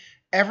link,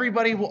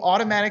 everybody will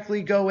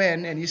automatically go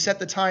in, and you set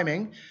the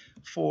timing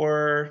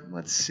for,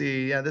 let's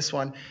see, this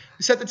one.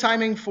 You set the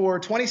timing for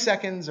 20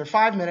 seconds or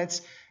 5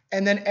 minutes,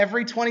 and then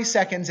every 20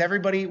 seconds,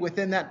 everybody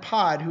within that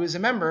pod who is a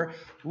member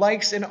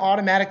likes and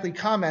automatically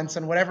comments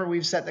on whatever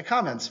we've set the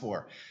comments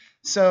for.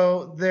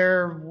 So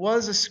there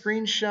was a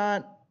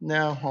screenshot.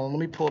 No, hold on, let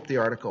me pull up the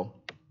article.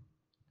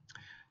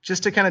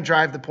 just to kind of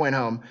drive the point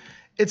home.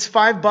 It's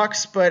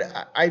 $5, but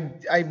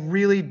I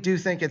really do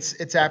think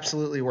it's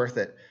absolutely worth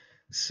it.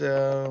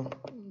 So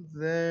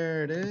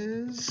there it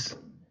is.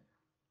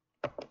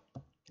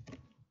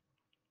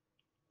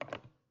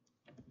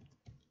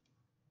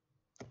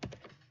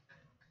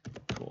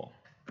 Cool.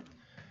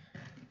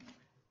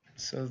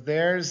 So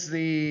there's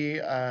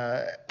the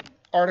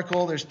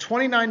article. There's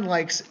 29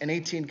 likes and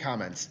 18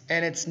 comments,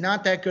 and it's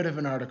not that good of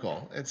an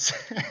article. It's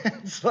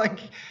it's like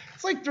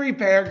 3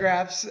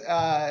 paragraphs. It's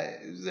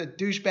a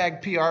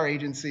douchebag PR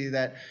agency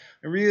that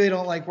I really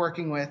don't like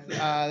working with.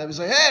 That was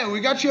like, hey,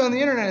 we got you on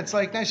the internet. It's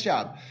like, nice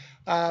job.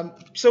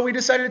 So we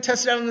decided to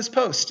test it out on this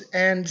post,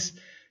 and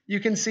you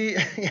can see,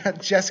 yeah,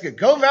 Jessica,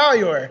 go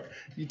value her.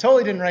 You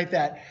totally didn't write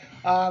that.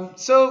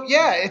 So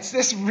yeah, it's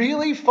this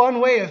really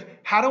fun way of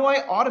how do I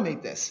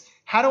automate this?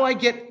 How do I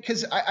get,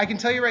 because I can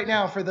tell you right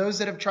now, for those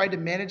that have tried to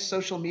manage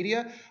social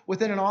media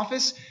within an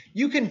office,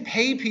 you can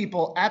pay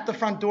people at the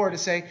front door to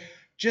say,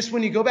 just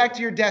when you go back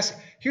to your desk,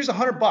 here's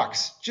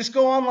 $100. Just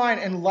go online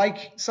and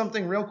like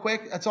something real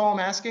quick. That's all I'm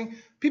asking.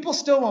 People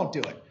still won't do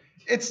it.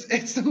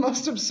 It's the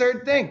most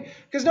absurd thing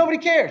because nobody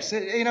cares.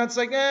 It's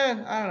like, I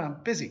don't know,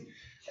 busy.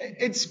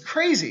 It's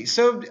crazy.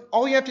 So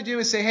all you have to do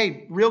is say,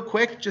 hey, real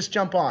quick, just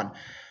jump on.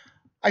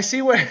 I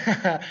see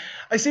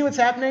what's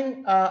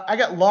happening. I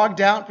got logged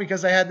out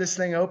because I had this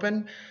thing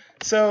open.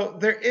 So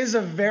there is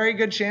a very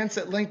good chance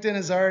that LinkedIn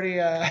has already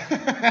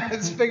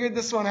has figured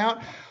this one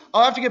out.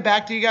 I'll have to get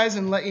back to you guys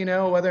and let you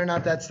know whether or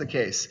not that's the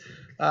case.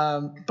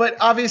 But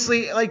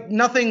obviously, like,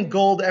 nothing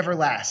gold ever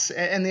lasts.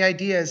 And the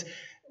idea is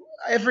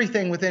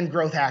everything within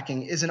growth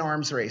hacking is an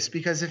arms race,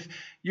 because if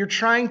you're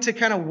trying to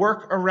kind of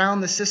work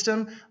around the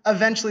system,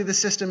 eventually the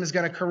system is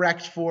going to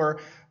correct for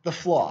the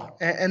flaw.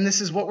 And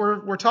this is what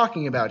we're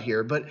talking about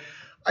here. But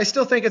I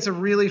still think it's a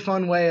really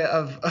fun way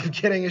of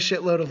getting a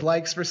shitload of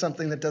likes for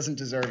something that doesn't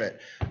deserve it.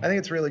 I think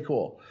it's really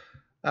cool.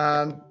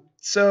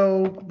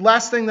 So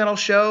last thing that I'll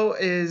show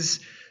is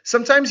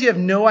sometimes you have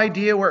no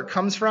idea where it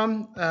comes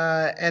from.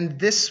 And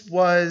this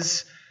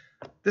was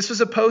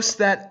a post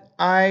that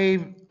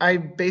I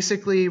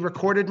basically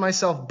recorded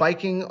myself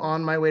biking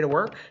on my way to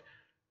work.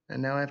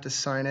 And now I have to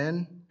sign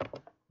in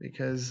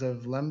because of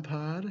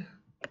Lempod.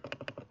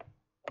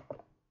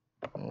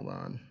 Hold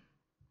on.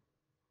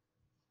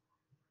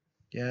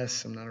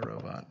 Yes, I'm not a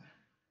robot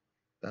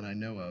that I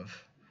know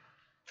of.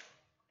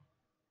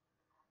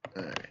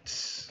 All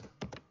right,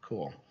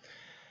 cool.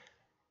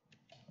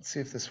 Let's see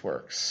if this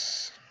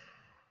works.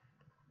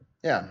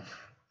 Yeah.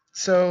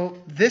 So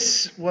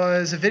this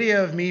was a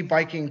video of me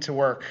biking to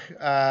work.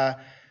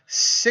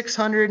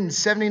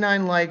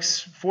 679 likes,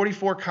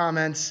 44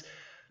 comments,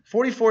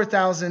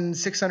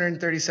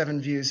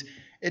 44,637 views.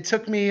 It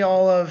took me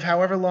all of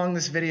however long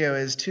this video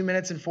is, 2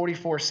 minutes and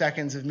 44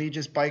 seconds of me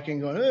just biking,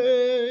 going,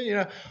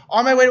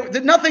 on my way to,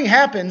 nothing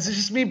happens. It's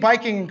just me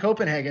biking in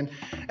Copenhagen.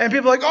 And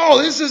people are like,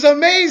 oh, this is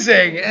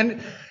amazing.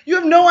 And you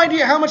have no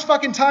idea how much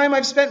fucking time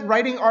I've spent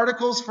writing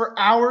articles for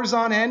hours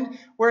on end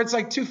where it's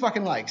like 2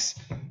 fucking likes.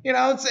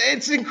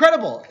 It's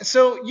incredible.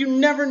 So you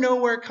never know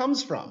where it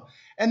comes from.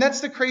 And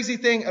that's the crazy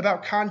thing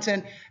about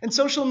content and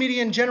social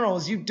media in general,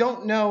 is you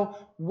don't know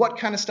what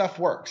kind of stuff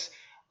works.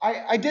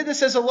 I did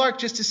this as a lark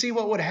just to see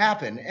what would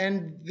happen.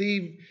 And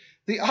the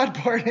odd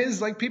part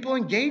is, like, people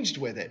engaged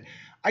with it.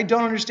 I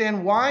don't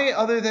understand why,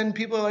 other than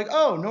people are like,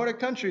 oh, Nordic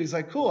countries,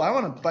 like, cool, I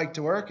want to bike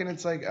to work. And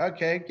it's like,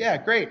 okay, yeah,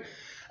 great.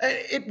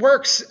 It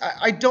works.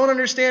 I don't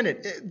understand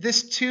it.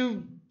 This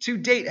to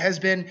date has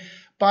been,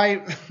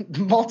 by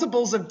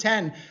multiples of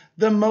 10,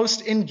 the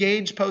most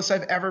engaged posts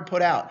I've ever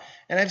put out.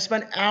 And I've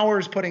spent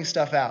hours putting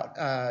stuff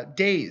out,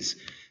 days.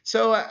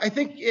 So I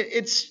think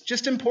it's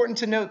just important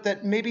to note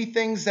that maybe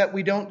things that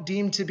we don't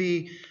deem to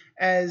be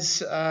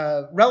as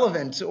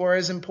relevant or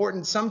as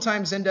important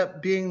sometimes end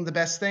up being the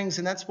best things.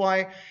 And that's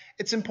why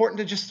it's important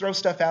to just throw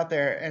stuff out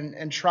there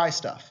and try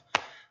stuff.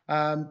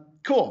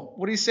 Cool.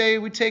 What do you say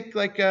we take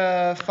like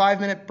a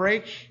 5-minute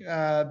break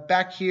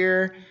back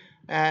here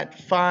at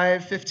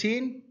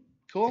 5:15?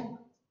 Cool.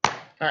 All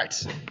right.